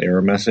dismiss that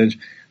error message.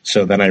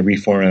 So then I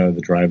reformatted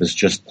the drive as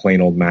just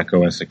plain old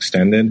macOS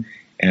extended,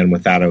 and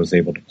with that I was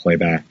able to play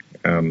back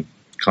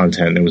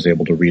content, and it was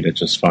able to read it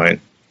just fine.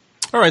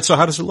 All right, so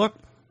how does it look?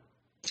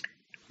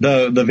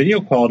 The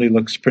video quality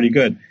looks pretty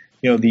good.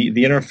 The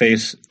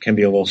interface can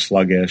be a little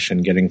sluggish,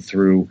 and getting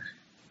through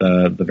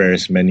the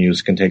various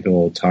menus can take a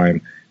little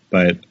time.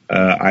 But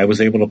I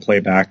was able to play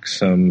back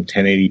some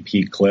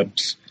 1080p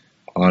clips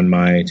on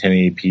my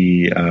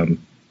 1080p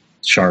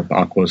Sharp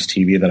Aquos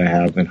TV that I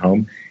have at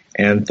home,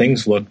 and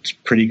things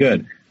looked pretty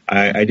good.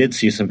 I did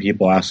see some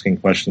people asking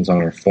questions on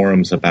our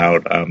forums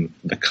about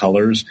the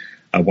colors.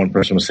 One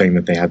person was saying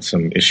that they had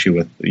some issue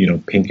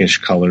with pinkish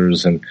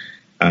colors, and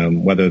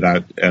whether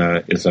that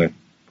is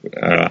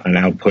an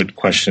output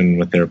question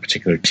with their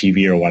particular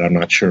TV or what, I'm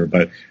not sure.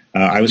 But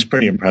I was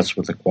pretty impressed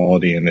with the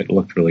quality, and it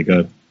looked really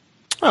good.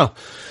 Oh,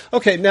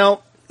 okay.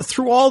 Now,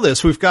 through all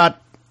this, we've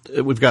got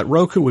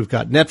Roku, we've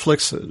got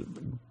Netflix,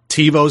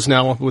 TiVo's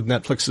now with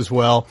Netflix as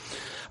well.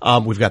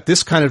 We've got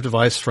this kind of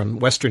device from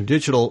Western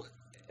Digital.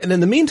 And in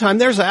the meantime,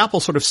 there's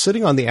Apple sort of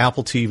sitting on the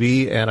Apple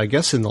TV. And I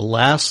guess in the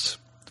last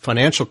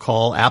financial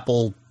call,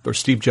 Apple or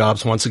Steve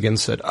Jobs once again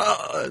said,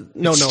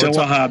 no, it's still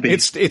a hobby.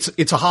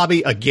 It's a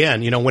hobby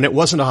again. When it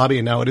wasn't a hobby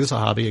and now it is a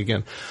hobby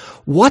again.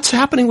 What's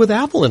happening with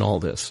Apple in all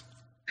this?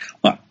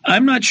 Well,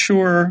 I'm not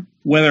sure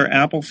whether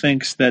Apple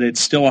thinks that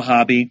it's still a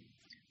hobby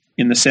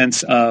in the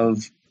sense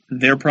of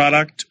their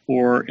product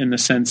or in the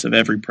sense of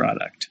every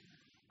product.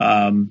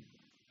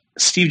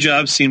 Steve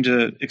Jobs seemed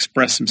to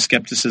express some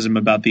skepticism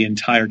about the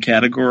entire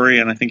category,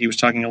 and I think he was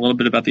talking a little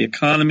bit about the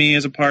economy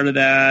as a part of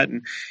that,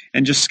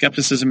 and just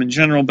skepticism in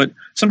general. But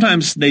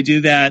sometimes they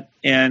do that,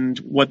 and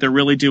what they're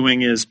really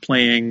doing is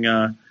playing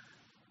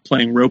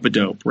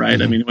rope-a-dope, right?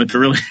 Mm-hmm. I mean, what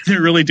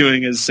they're really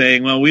doing is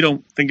saying, well, we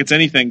don't think it's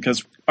anything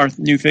because our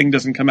new thing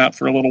doesn't come out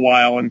for a little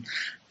while, and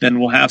then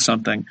we'll have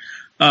something.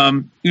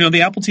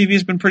 The Apple TV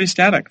has been pretty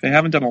static. They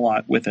haven't done a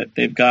lot with it.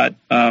 They've got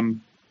the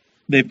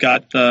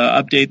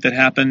update that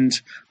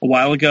happened a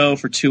while ago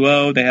for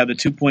 2.0. They had the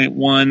 2.1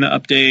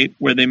 update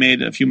where they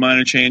made a few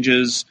minor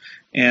changes,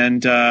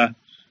 and the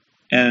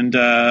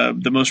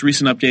most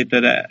recent update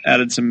that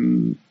added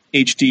some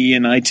HD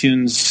and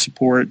iTunes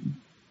support,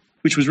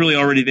 which was really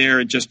already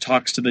there. It just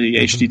talks to the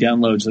HD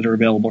downloads that are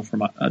available from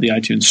the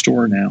iTunes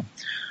store now.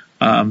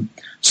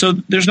 So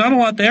there's not a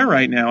lot there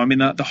right now. I mean,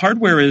 the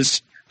hardware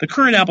is the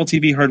current Apple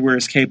TV hardware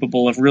is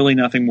capable of really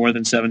nothing more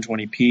than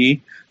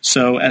 720p.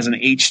 So as an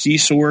HD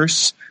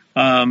source,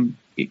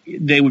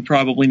 they would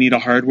probably need a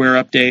hardware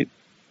update.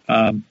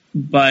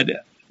 But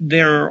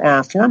there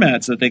are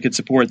formats that they could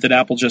support that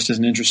Apple just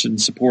isn't interested in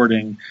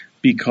supporting,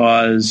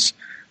 because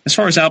as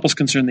far as Apple's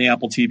concerned, the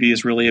Apple TV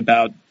is really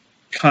about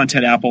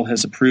content Apple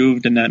has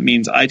approved, and that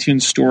means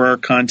iTunes Store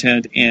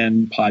content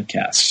and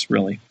podcasts,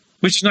 really.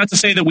 Which is not to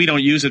say that we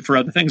don't use it for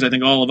other things. I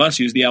think all of us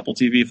use the Apple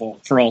TV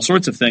for all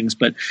sorts of things,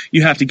 but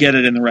you have to get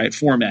it in the right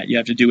format. You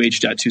have to do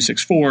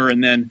H.264,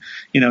 and then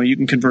you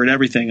can convert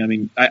everything. I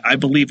mean, I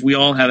believe we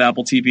all have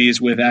Apple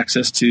TVs with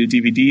access to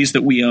DVDs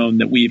that we own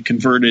that we've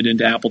converted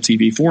into Apple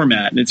TV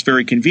format, and it's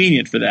very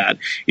convenient for that.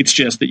 It's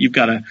just that you've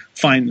got to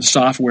find the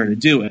software to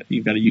do it.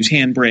 You've got to use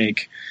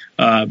Handbrake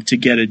to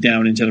get it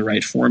down into the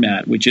right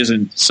format, which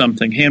isn't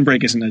something.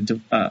 Handbrake isn't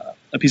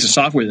a piece of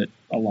software that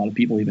a lot of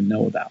people even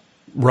know about.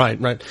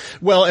 Right.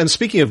 Well, and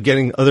speaking of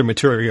getting other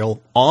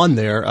material on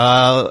there,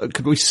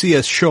 could we see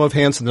a show of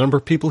hands on the number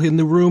of people in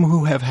the room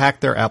who have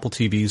hacked their Apple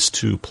TVs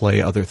to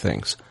play other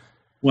things?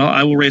 Well,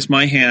 I will raise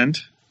my hand.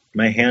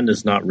 My hand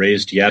is not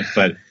raised yet,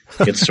 but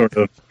it's sort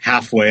of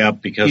halfway up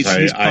because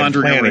I'm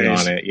planning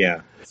on it.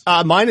 Yeah.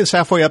 Mine is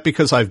halfway up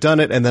because I've done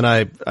it, and then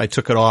I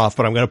took it off,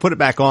 but I'm going to put it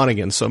back on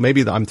again, so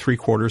maybe I'm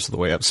 3/4 of the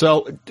way up.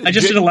 So I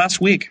just did it last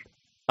week.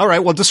 All right.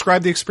 Well,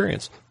 describe the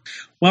experience.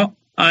 Well,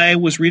 I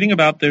was reading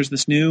about there's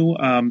this new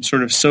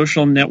sort of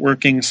social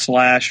networking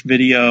 /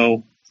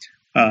 video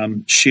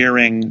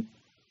sharing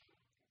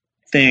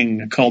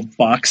thing called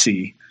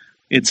Boxee.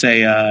 It's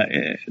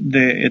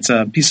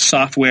a piece of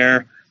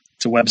software.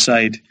 It's a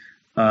website,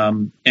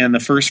 and the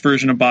first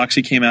version of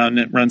Boxee came out, and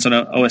it runs on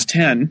OS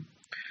X,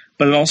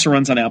 but it also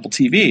runs on Apple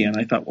TV. And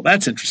I thought, well,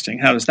 that's interesting.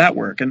 How does that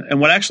work?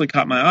 And what actually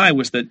caught my eye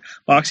was that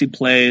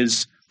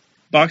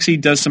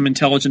Boxee does some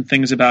intelligent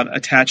things about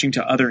attaching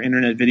to other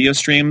internet video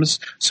streams.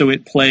 So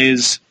it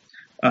plays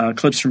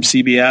clips from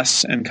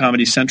CBS and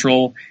Comedy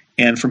Central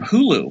and from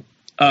Hulu,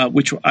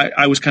 which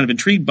I was kind of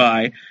intrigued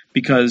by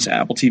because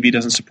Apple TV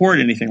doesn't support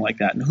anything like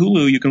that. In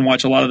Hulu, you can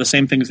watch a lot of the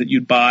same things that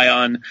you'd buy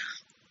on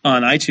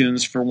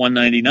iTunes for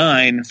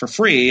 $1.99 for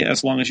free,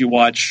 as long as you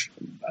watch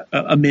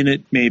a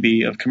minute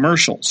maybe of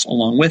commercials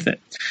along with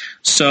it.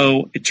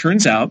 So it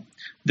turns out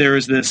there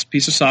is this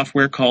piece of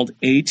software called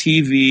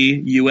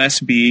ATV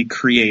USB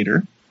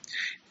Creator,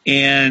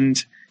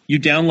 and you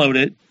download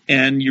it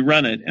and you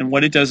run it. And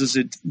what it does is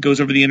it goes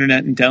over the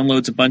internet and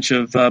downloads a bunch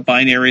of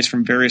binaries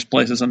from various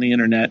places on the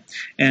internet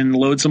and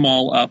loads them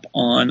all up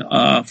on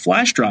a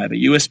flash drive, a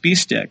USB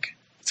stick.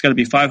 It's got to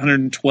be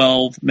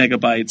 512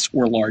 megabytes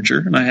or larger,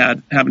 and I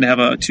happen to have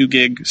a 2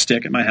 gig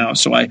stick at my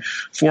house, so I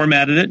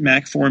formatted it,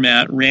 Mac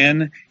format,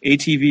 ran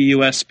ATV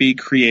USB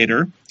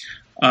Creator,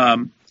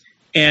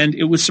 and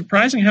it was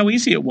surprising how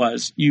easy it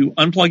was. You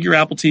unplug your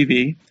Apple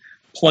TV,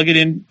 plug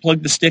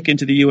the stick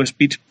into the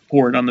USB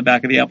port on the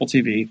back of the Apple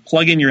TV,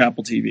 plug in your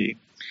Apple TV,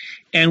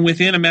 and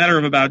within a matter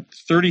of about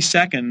 30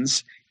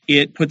 seconds,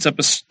 it puts up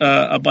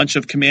a bunch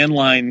of command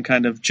line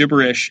kind of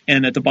gibberish,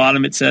 and at the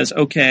bottom it says,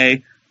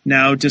 okay,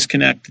 now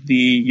disconnect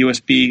the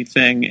USB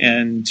thing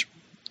and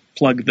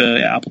plug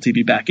the Apple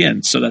TV back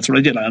in. So that's what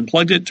I did. I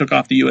unplugged it, took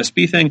off the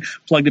USB thing,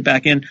 plugged it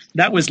back in.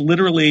 That was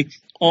literally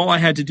all I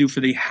had to do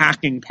for the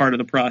hacking part of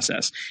the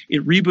process.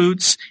 It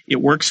reboots, it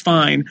works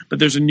fine, but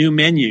there's a new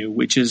menu,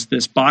 which is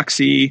this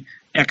Boxee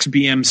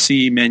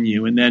XBMC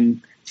menu. And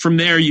then from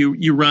there,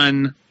 you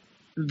run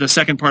the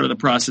second part of the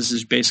process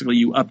is basically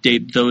you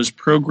update those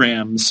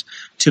programs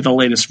to the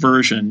latest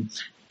version.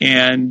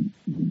 And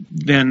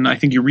then I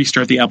think you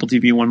restart the Apple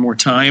TV one more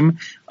time.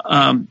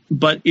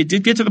 But it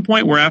did get to the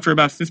point where after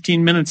about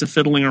 15 minutes of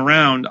fiddling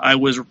around, I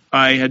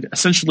had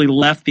essentially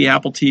left the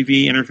Apple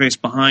TV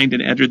interface behind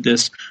and entered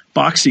this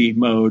Boxee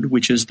mode,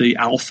 which is the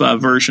alpha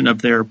version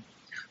of their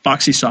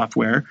Boxee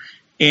software.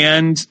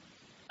 And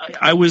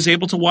I was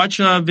able to watch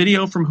a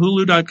video from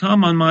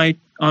Hulu.com on my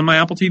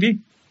Apple TV.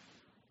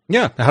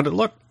 Yeah, how'd it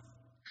look?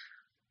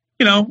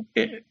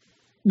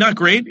 Not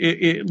great.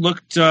 It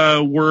looked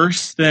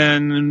worse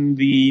than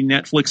the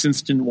Netflix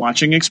instant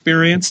watching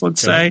experience, let's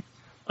say.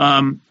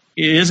 It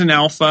is an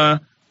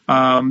alpha.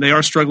 They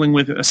are struggling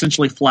with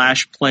essentially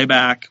Flash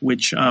playback,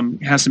 which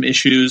has some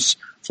issues.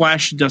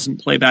 Flash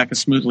doesn't play back as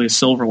smoothly as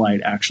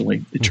Silverlight,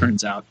 actually, it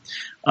turns out.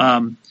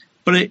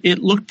 But it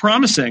looked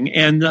promising.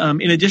 And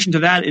in addition to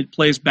that, it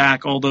plays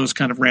back all those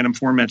kind of random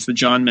formats that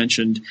John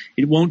mentioned.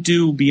 It won't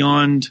do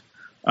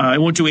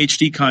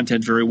HD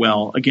content very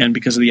well, again,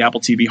 because of the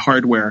Apple TV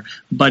hardware,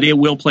 but it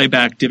will play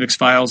back DivX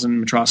files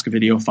and Matroska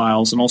video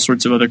files and all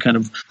sorts of other kind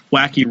of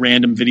wacky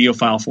random video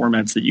file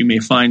formats that you may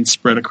find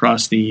spread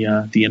across the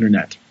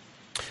internet.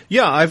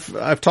 Yeah,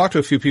 I've talked to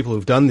a few people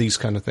who've done these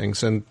kind of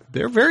things, and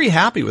they're very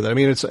happy with it. I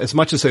mean, it's as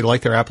much as they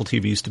like their Apple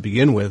TVs to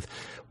begin with,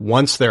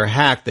 once they're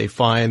hacked, they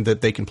find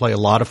that they can play a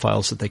lot of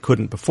files that they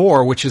couldn't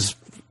before, which is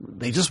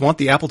they just want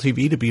the Apple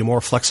TV to be a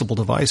more flexible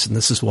device, and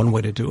this is one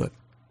way to do it.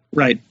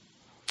 Right.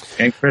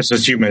 And Chris,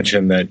 as you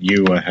mentioned that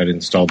you had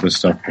installed this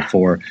stuff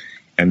before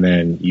and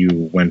then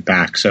you went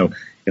back. So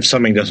if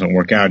something doesn't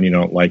work out and you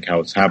don't like how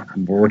it's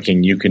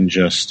working, you can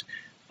just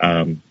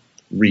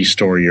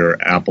restore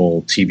your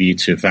Apple TV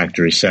to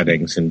factory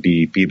settings and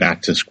be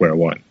back to square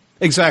one.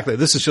 Exactly.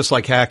 This is just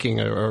like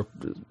hacking or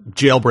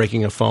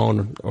jailbreaking a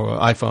phone or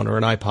iPhone or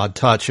an iPod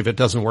Touch. If it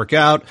doesn't work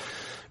out,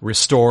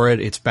 restore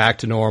it. It's back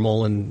to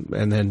normal, and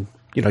then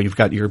you've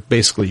got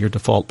basically your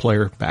default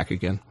player back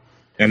again.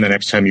 And the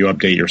next time you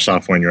update your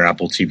software on your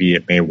Apple TV,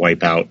 it may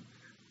wipe out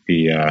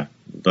the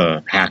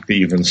hack that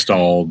you've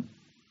installed.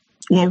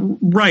 Well,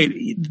 right.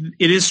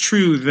 It is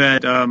true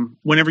that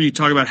whenever you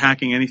talk about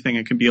hacking anything,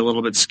 it can be a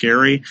little bit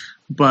scary.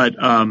 But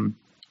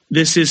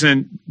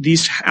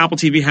these Apple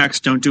TV hacks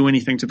don't do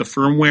anything to the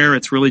firmware.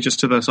 It's really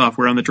just to the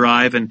software on the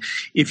drive. And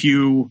if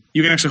you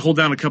can actually hold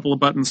down a couple of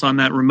buttons on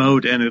that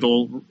remote, and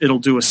it'll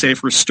do a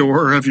safe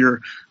restore of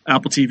your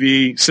Apple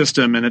TV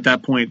system. And at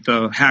that point,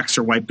 the hacks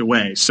are wiped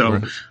away.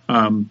 So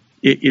right.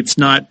 It's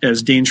not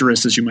as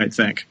dangerous as you might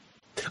think.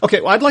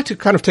 Okay, well, I'd like to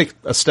kind of take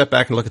a step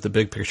back and look at the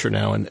big picture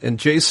now. And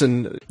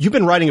Jason, you've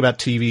been writing about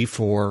TV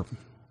for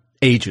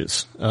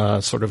ages,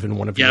 sort of in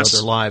one of your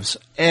other lives.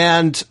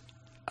 And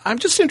I'm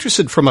just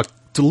interested from a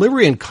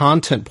delivery and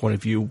content point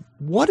of view,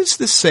 what does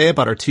this say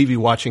about our TV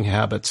watching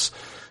habits?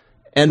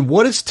 And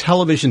what is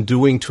television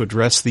doing to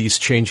address these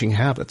changing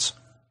habits?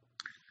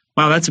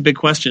 Wow, that's a big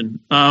question.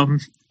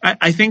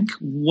 I think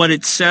what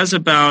it says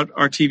about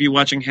our TV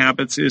watching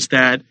habits is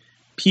that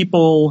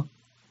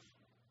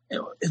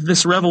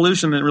this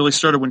revolution that really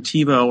started when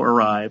TiVo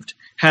arrived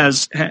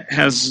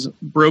has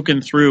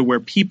broken through, where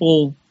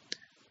people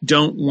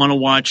don't want to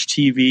watch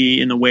TV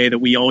in the way that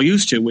we all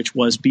used to, which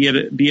was be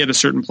at a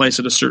certain place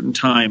at a certain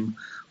time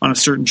on a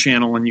certain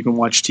channel and you can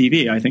watch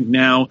TV. I think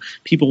now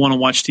people want to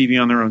watch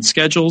TV on their own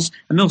schedules,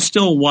 and they'll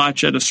still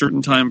watch at a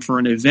certain time for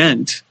an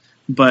event,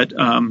 but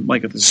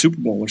like at the Super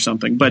Bowl or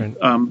something. But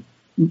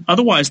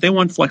otherwise, they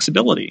want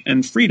flexibility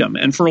and freedom.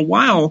 And for a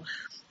while,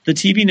 the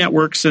TV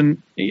networks,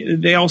 and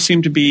they all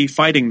seem to be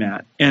fighting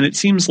that. And it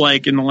seems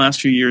like in the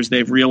last few years,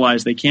 they've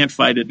realized they can't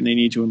fight it and they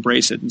need to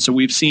embrace it. And so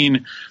we've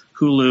seen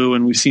Hulu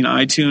and we've seen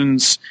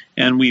iTunes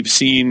and we've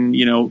seen,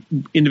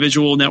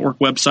 individual network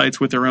websites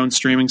with their own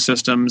streaming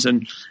systems.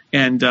 And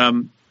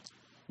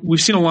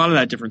we've seen a lot of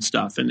that different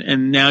stuff.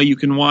 And now you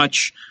can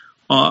watch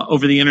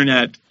over the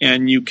internet,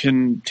 and you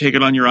can take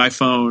it on your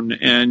iPhone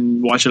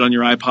and watch it on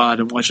your iPod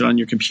and watch it on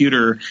your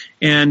computer.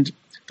 And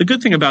the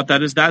good thing about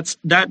that is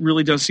that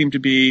really does seem to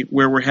be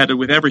where we're headed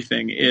with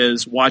everything,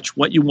 is watch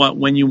what you want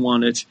when you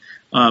want it.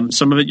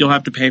 Some of it you'll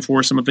have to pay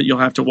for, some of it you'll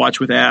have to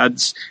watch with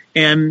ads.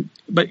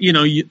 But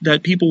that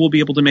people will be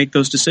able to make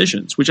those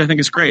decisions, which I think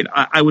is great.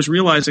 I was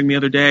realizing the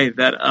other day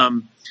that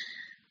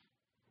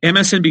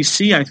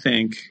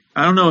MSNBC,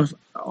 I don't know if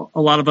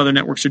a lot of other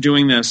networks are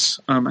doing this.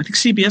 I think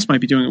CBS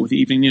might be doing it with the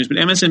evening news, but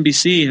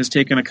MSNBC has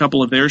taken a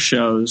couple of their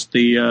shows,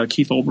 the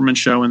Keith Olbermann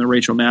show and the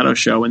Rachel Maddow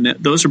show, and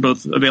those are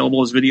both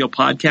available as video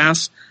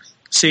podcasts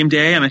same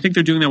day. And I think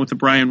they're doing that with the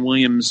Brian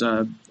Williams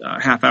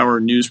half-hour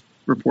news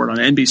report on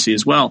NBC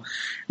as well.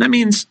 And that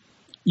means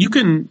you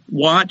can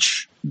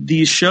watch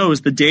these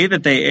shows the day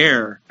that they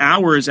air,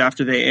 hours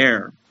after they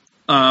air,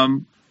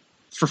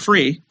 for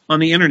free on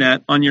the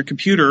internet, on your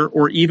computer,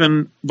 or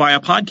even via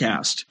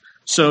podcast.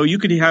 So you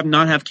could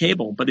not have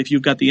cable, but if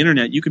you've got the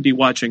internet, you could be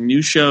watching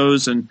news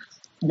shows and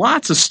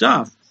lots of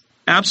stuff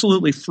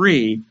absolutely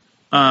free,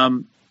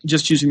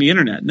 just using the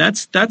internet. And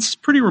that's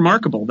pretty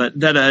remarkable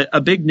that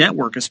a big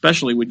network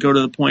especially would go to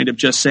the point of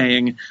just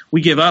saying,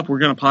 we give up, we're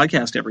going to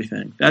podcast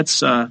everything.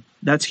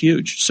 That's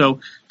huge. So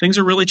things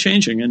are really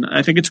changing, and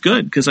I think it's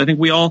good, because I think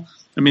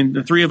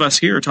the three of us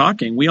here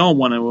talking, we all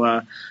want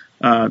to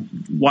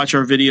watch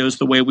our videos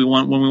the way we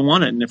want when we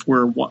want it. And if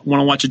we want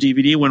to watch a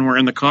DVD when we're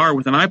in the car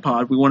with an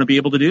iPod, we want to be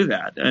able to do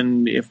that.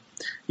 And if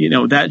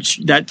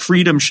that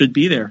freedom should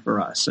be there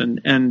for us.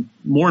 And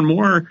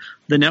more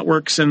the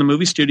networks and the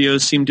movie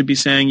studios seem to be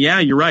saying, yeah,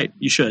 you're right,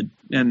 you should,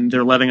 and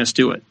they're letting us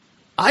do it.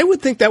 I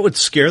would think that would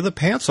scare the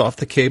pants off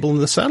the cable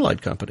and the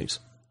satellite companies.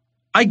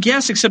 I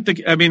guess, except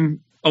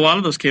a lot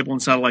of those cable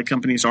and satellite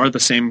companies are the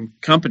same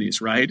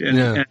companies, right?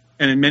 And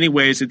in many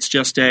ways, it's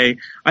just I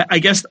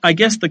guess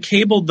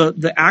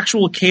the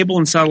actual cable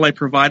and satellite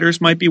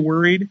providers might be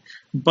worried,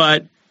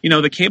 but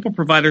the cable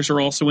providers are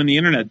also in the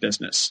internet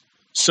business.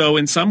 So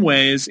in some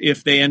ways,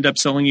 if they end up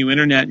selling you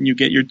internet and you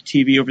get your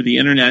TV over the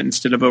internet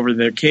instead of over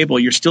their cable,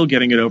 you're still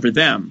getting it over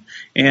them.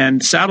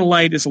 And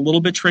satellite is a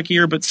little bit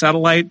trickier, but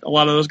satellite, a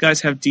lot of those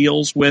guys have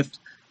deals with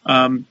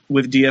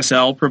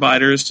DSL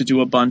providers to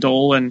do a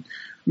bundle. And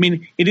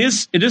it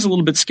is a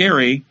little bit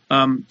scary.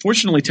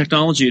 Fortunately,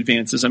 technology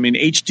advances.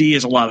 HD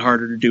is a lot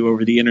harder to do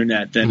over the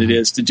internet than it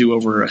is to do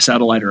over a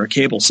satellite or a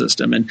cable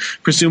system. And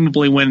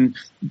presumably when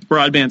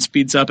broadband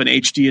speeds up and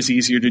HD is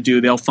easier to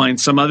do, they'll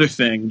find some other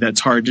thing that's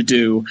hard to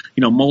do,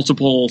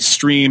 multiple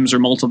streams or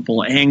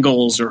multiple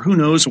angles, or who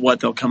knows what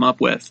they'll come up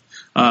with.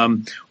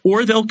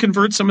 Or they'll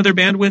convert some of their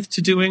bandwidth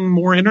to doing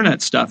more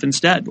internet stuff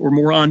instead, or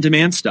more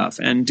on-demand stuff,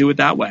 and do it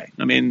that way.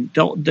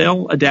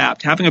 They'll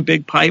adapt. Having a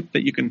big pipe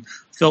that you can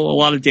flow a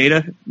lot of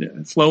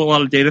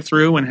data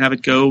through and have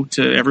it go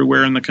to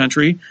everywhere in the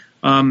country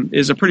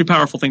is a pretty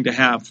powerful thing to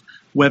have,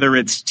 whether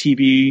it's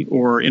TV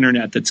or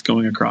internet that's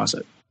going across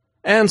it.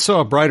 And so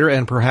a brighter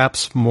and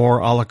perhaps more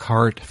a la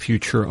carte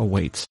future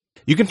awaits.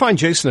 You can find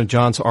Jason and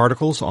John's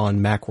articles on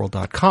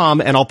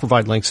Macworld.com, and I'll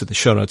provide links in the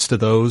show notes to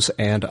those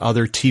and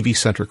other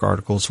TV-centric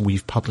articles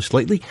we've published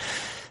lately.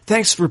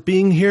 Thanks for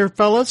being here,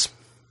 fellas.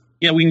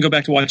 Yeah, we can go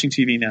back to watching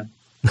TV now.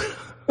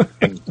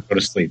 And go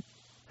to sleep.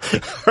 All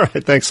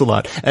right, thanks a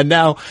lot. And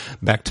now,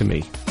 back to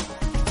me.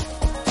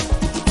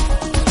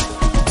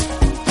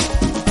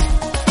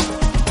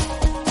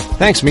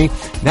 Thanks, Me.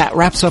 That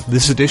wraps up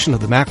this edition of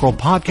the Macworld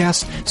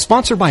Podcast,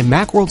 sponsored by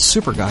Macworld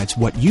Super Guides,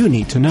 What You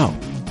Need to Know.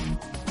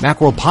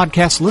 Macworld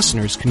Podcast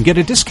listeners can get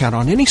a discount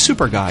on any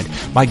Super Guide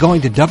by going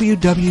to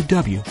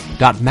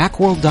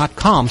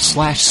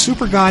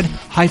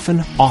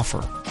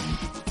www.macworld.com/superguide-offer.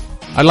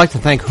 I'd like to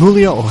thank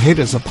Julio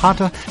Ojeda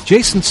Zapata,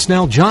 Jason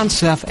Snell, John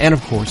Seff, and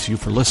of course you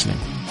for listening.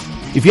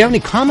 If you have any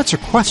comments or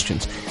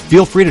questions,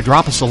 feel free to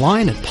drop us a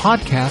line at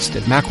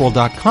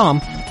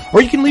podcast@macworld.com,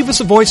 or you can leave us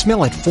a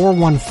voicemail at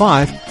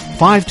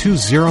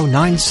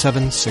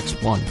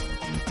 415-520-9761.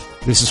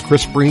 This is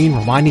Chris Breen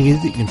reminding you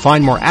that you can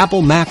find more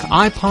Apple, Mac,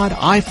 iPod,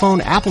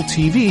 iPhone, Apple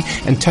TV,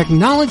 and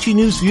technology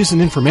news, views,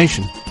 and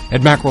information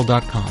at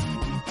Macworld.com.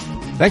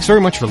 Thanks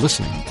very much for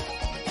listening.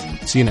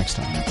 See you next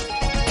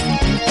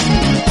time.